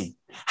community,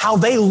 how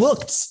they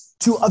looked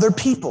to other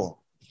people.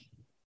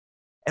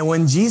 And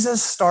when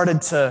Jesus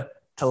started to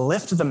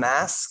lift the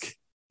mask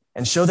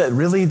and show that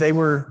really they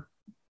were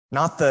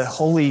not the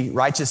holy,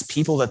 righteous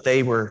people that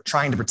they were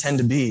trying to pretend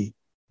to be,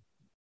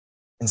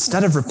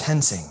 instead of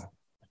repenting,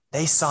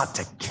 they sought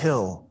to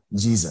kill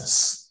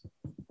Jesus.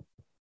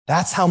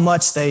 That's how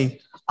much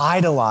they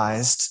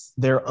idolized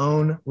their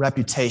own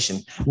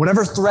reputation.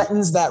 Whatever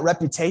threatens that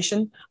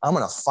reputation, I'm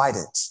going to fight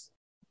it.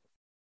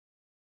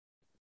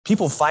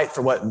 People fight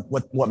for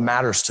what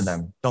matters to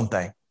them, don't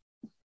they?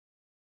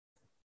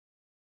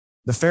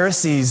 The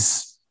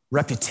Pharisees'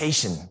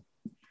 reputation,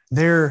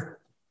 their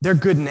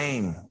good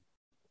name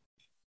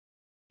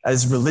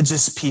as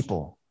religious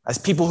people, as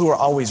people who are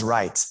always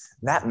right,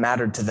 that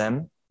mattered to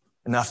them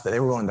enough that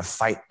they were willing to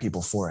fight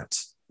people for it.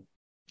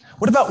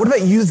 What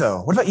about you,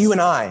 though? What about you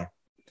and I?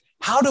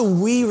 How do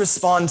we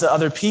respond to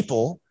other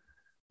people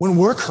when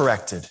we're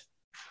corrected?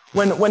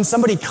 When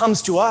somebody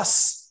comes to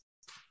us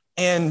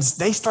and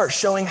they start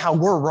showing how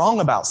we're wrong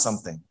about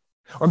something.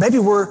 Or maybe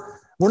we're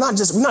not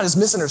just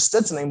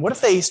misunderstood something. What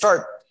if they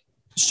start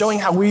showing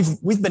how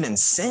we've been in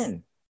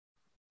sin?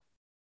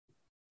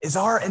 Is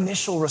our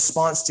initial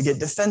response to get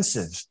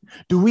defensive?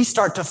 Do we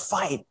start to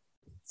fight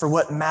for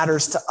what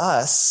matters to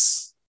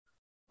us,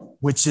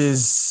 which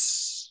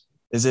is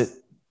it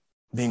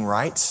being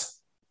right?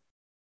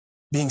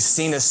 Being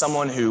seen as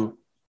someone who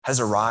has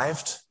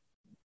arrived?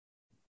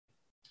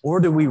 Or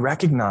do we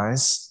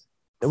recognize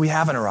that we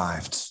haven't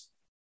arrived,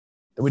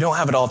 that we don't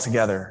have it all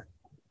together,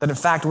 that in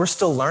fact we're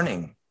still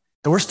learning,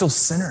 that we're still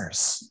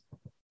sinners?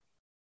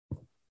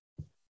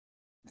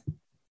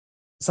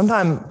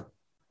 Sometime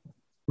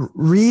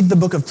read the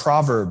book of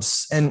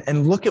Proverbs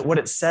and look at what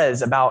it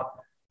says about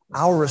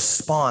our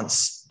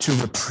response to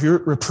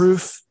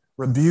reproof,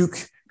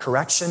 rebuke,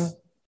 correction.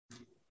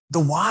 The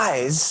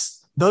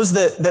wise, those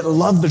that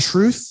love the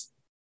truth,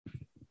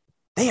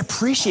 they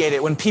appreciate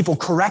it when people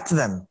correct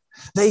them.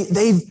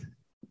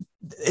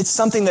 It's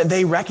something that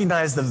they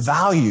recognize the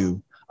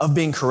value of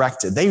being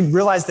corrected. They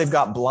realize they've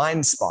got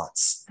blind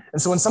spots.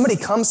 And so when somebody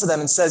comes to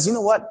them and says, you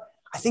know what,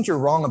 I think you're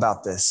wrong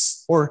about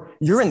this, or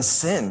you're in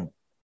sin,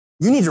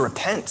 you need to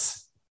repent.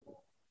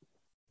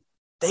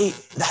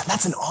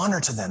 That's an honor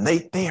to them.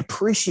 They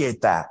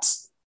appreciate that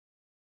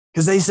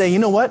because they say, you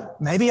know what,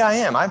 maybe I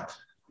am. I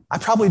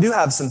probably do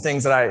have some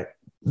things that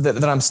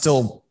I'm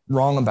still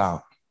wrong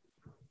about.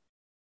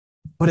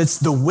 But it's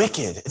the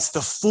wicked, it's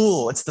the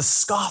fool, it's the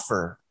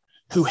scoffer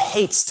who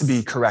hates to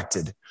be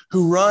corrected,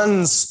 who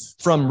runs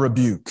from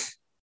rebuke,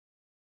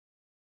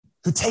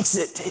 who takes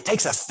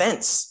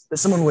offense that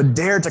someone would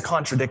dare to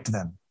contradict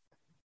them.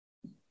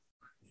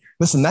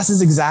 Listen, this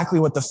is exactly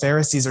what the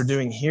Pharisees are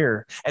doing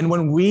here. And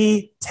when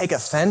we take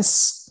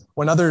offense,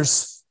 when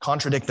others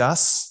contradict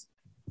us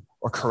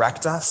or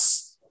correct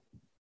us,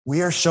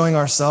 we are showing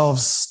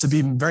ourselves to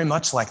be very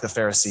much like the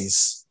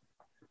Pharisees.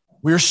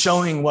 We're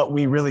showing what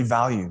we really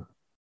value.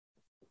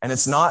 And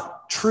it's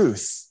not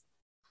truth,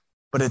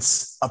 but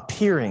it's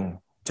appearing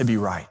to be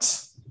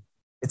right.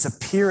 It's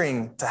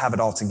appearing to have it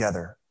all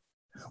together.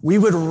 We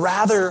would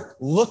rather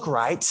look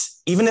right,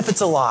 even if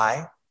it's a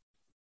lie,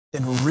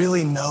 than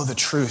really know the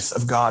truth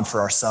of God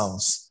for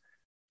ourselves.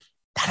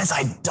 That is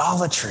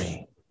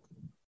idolatry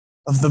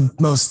of the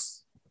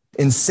most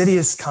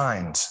insidious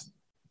kind.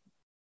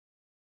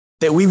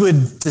 That we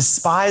would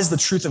despise the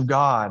truth of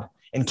God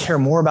and care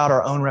more about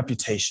our own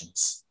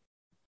reputations.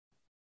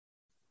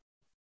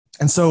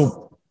 And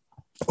so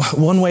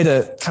one way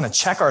to kind of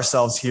check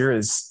ourselves here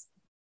is,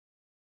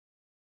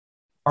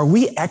 are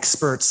we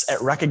experts at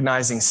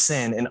recognizing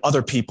sin in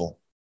other people?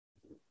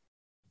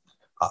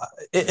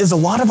 Is a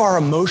lot of our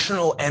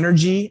emotional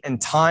energy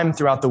and time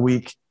throughout the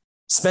week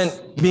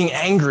spent being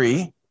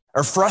angry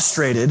or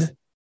frustrated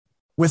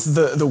with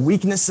the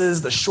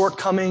weaknesses, the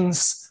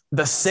shortcomings,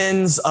 the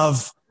sins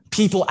of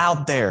people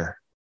out there,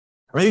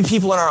 or maybe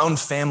people in our own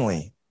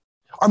family?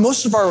 Are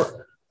most of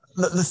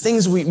the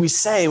things we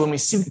say when we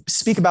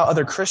speak about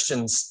other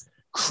Christians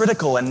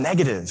critical and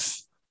negative,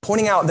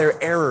 pointing out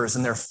their errors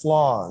and their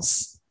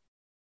flaws?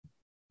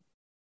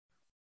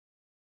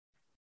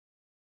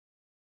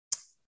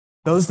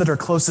 Those that are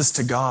closest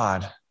to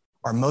God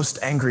are most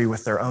angry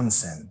with their own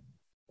sin.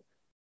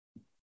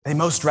 They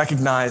most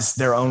recognize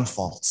their own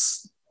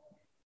faults.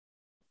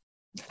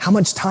 How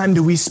much time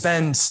do we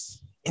spend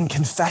in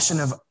confession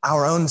of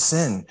our own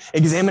sin,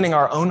 examining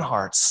our own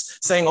hearts,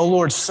 saying, "Oh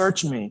Lord,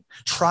 search me,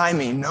 try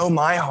me, know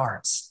my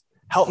heart.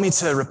 Help me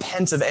to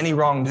repent of any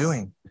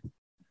wrongdoing,"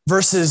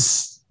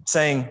 versus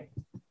saying,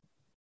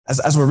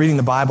 as we're reading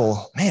the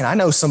Bible, man, I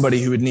know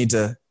somebody who would need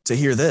to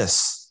hear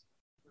this.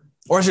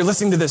 Or as you're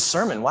listening to this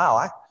sermon,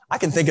 wow, I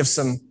can think of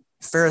some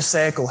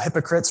Pharisaical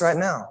hypocrites right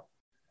now.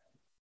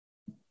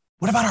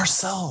 What about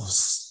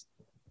ourselves?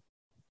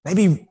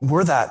 Maybe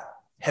we're that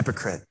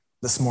hypocrite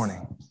this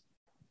morning.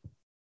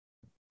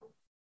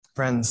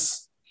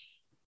 Friends,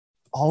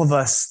 all of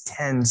us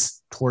tend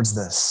towards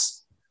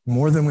this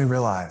more than we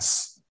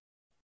realize.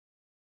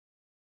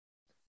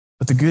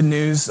 But the good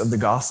news of the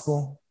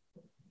gospel,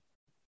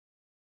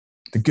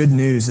 the good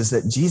news is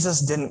that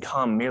Jesus didn't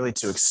come merely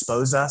to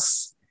expose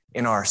us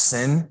in our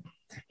sin.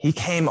 He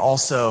came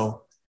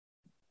also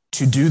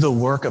to do the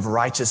work of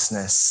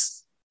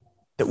righteousness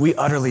that we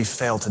utterly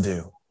fail to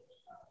do.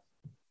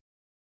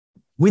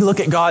 We look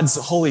at God's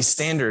holy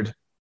standard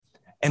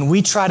and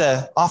we try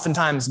to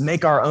oftentimes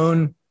make our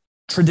own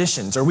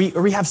traditions, or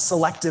we have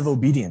selective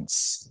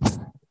obedience.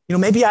 You know,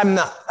 maybe I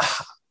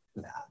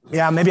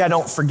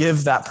don't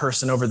forgive that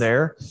person over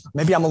there.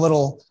 Maybe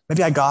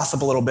I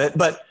gossip a little bit,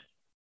 but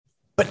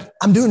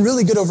I'm doing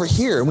really good over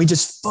here. And we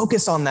just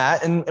focus on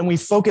that, and we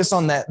focus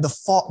on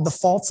the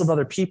faults of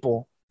other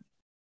people.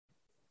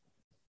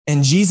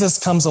 And Jesus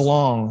comes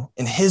along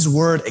and his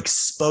word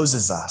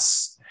exposes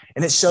us.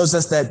 And it shows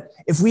us that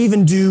if we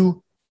even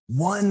do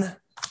one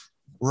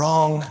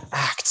wrong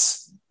act,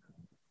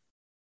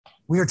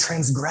 we are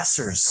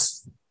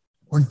transgressors.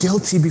 We're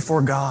guilty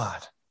before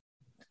God.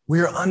 We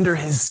are under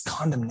his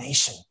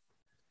condemnation.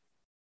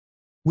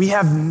 We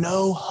have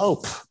no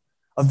hope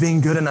of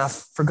being good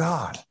enough for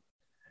God.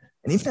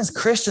 And even as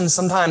Christians,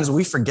 sometimes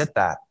we forget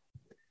that.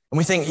 And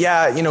we think,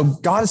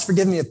 God has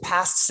forgiven me of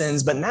past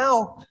sins, but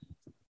now,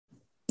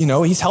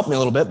 he's helped me a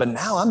little bit, but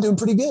now I'm doing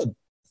pretty good.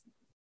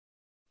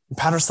 We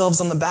pat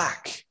ourselves on the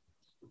back.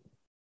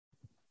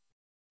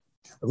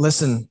 But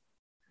listen,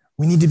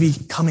 we need to be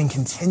coming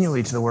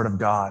continually to the Word of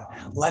God,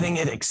 letting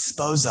it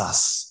expose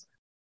us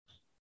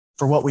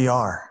for what we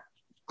are.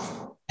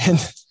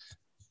 And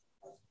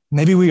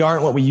maybe we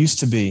aren't what we used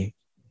to be,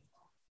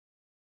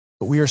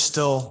 but we are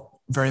still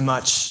very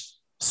much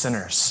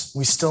sinners.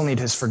 We still need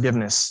his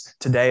forgiveness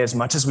today as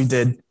much as we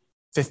did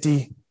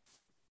 50,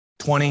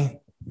 20,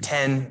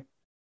 10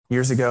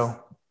 years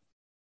ago,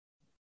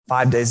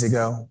 5 days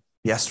ago,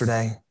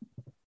 yesterday.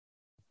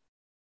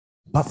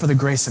 But for the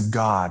grace of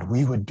God,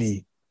 we would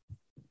be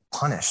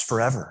punished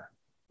forever.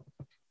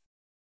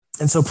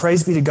 And so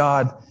praise be to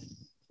God.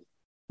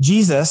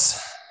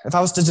 Jesus, if I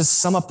was to just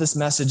sum up this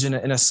message in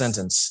a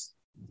sentence,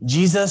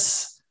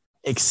 Jesus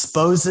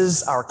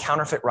exposes our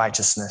counterfeit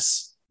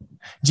righteousness.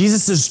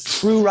 Jesus'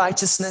 true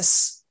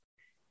righteousness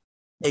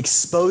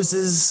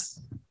exposes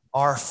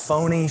our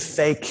phony,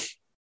 fake,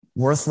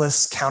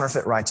 worthless,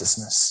 counterfeit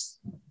righteousness.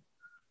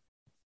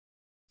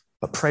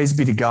 But praise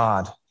be to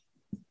God,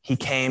 he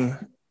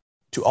came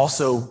to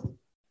also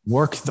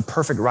work the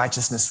perfect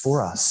righteousness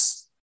for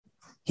us.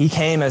 He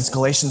came, as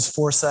Galatians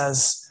 4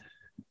 says,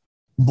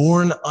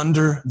 born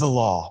under the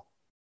law.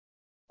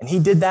 And he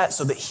did that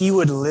so that he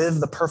would live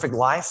the perfect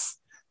life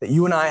that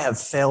you and I have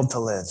failed to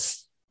live.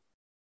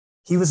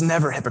 He was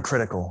never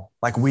hypocritical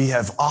like we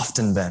have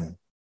often been.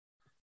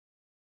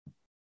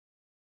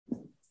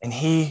 And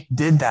he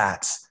did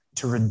that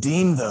to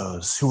redeem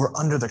those who were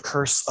under the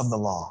curse of the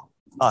law,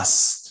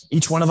 us,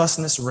 each one of us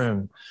in this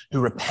room who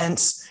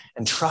repent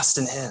and trust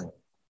in him.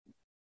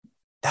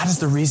 That is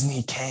the reason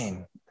he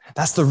came.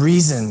 That's the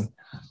reason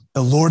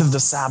the Lord of the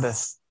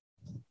Sabbath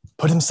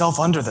put himself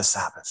under the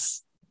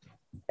Sabbath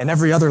and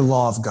every other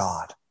law of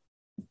God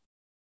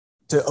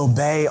to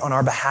obey on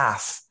our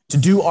behalf, to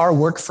do our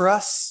work for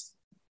us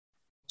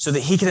so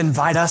that he could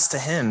invite us to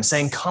him,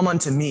 saying, "Come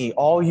unto me,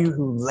 all you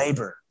who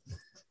labor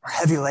are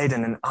heavy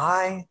laden, and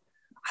I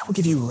will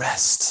give you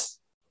rest."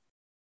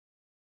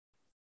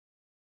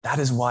 That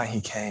is why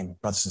he came,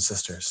 brothers and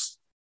sisters.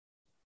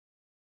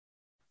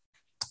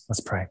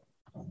 Let's pray.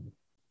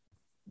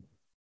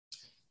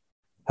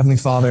 Heavenly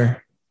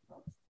Father,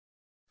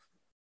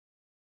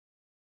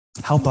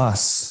 help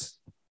us.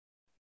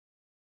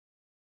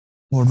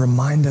 Lord,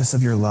 remind us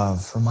of your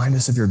love. Remind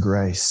us of your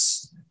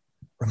grace.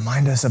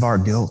 Remind us of our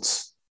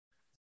guilt.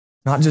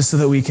 Not just so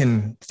that we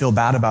can feel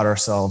bad about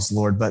ourselves,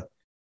 Lord, but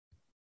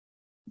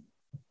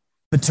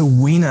to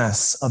wean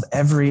us of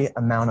every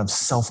amount of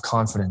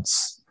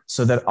self-confidence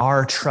so that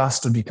our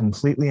trust would be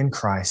completely in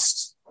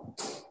Christ,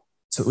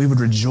 so that we would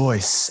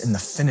rejoice in the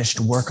finished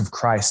work of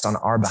Christ on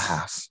our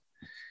behalf,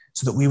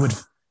 so that we would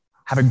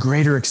have a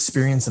greater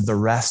experience of the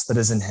rest that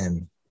is in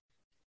him.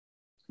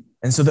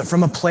 And so that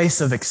from a place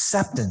of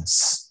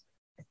acceptance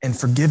and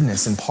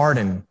forgiveness and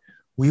pardon,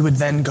 we would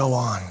then go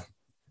on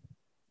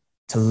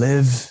to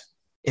live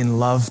in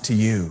love to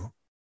you,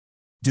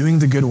 doing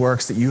the good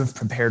works that you have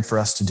prepared for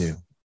us to do,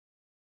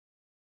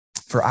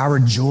 for our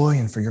joy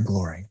and for your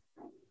glory.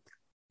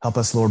 Help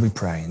us, Lord, we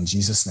pray. In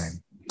Jesus'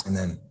 name,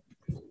 amen.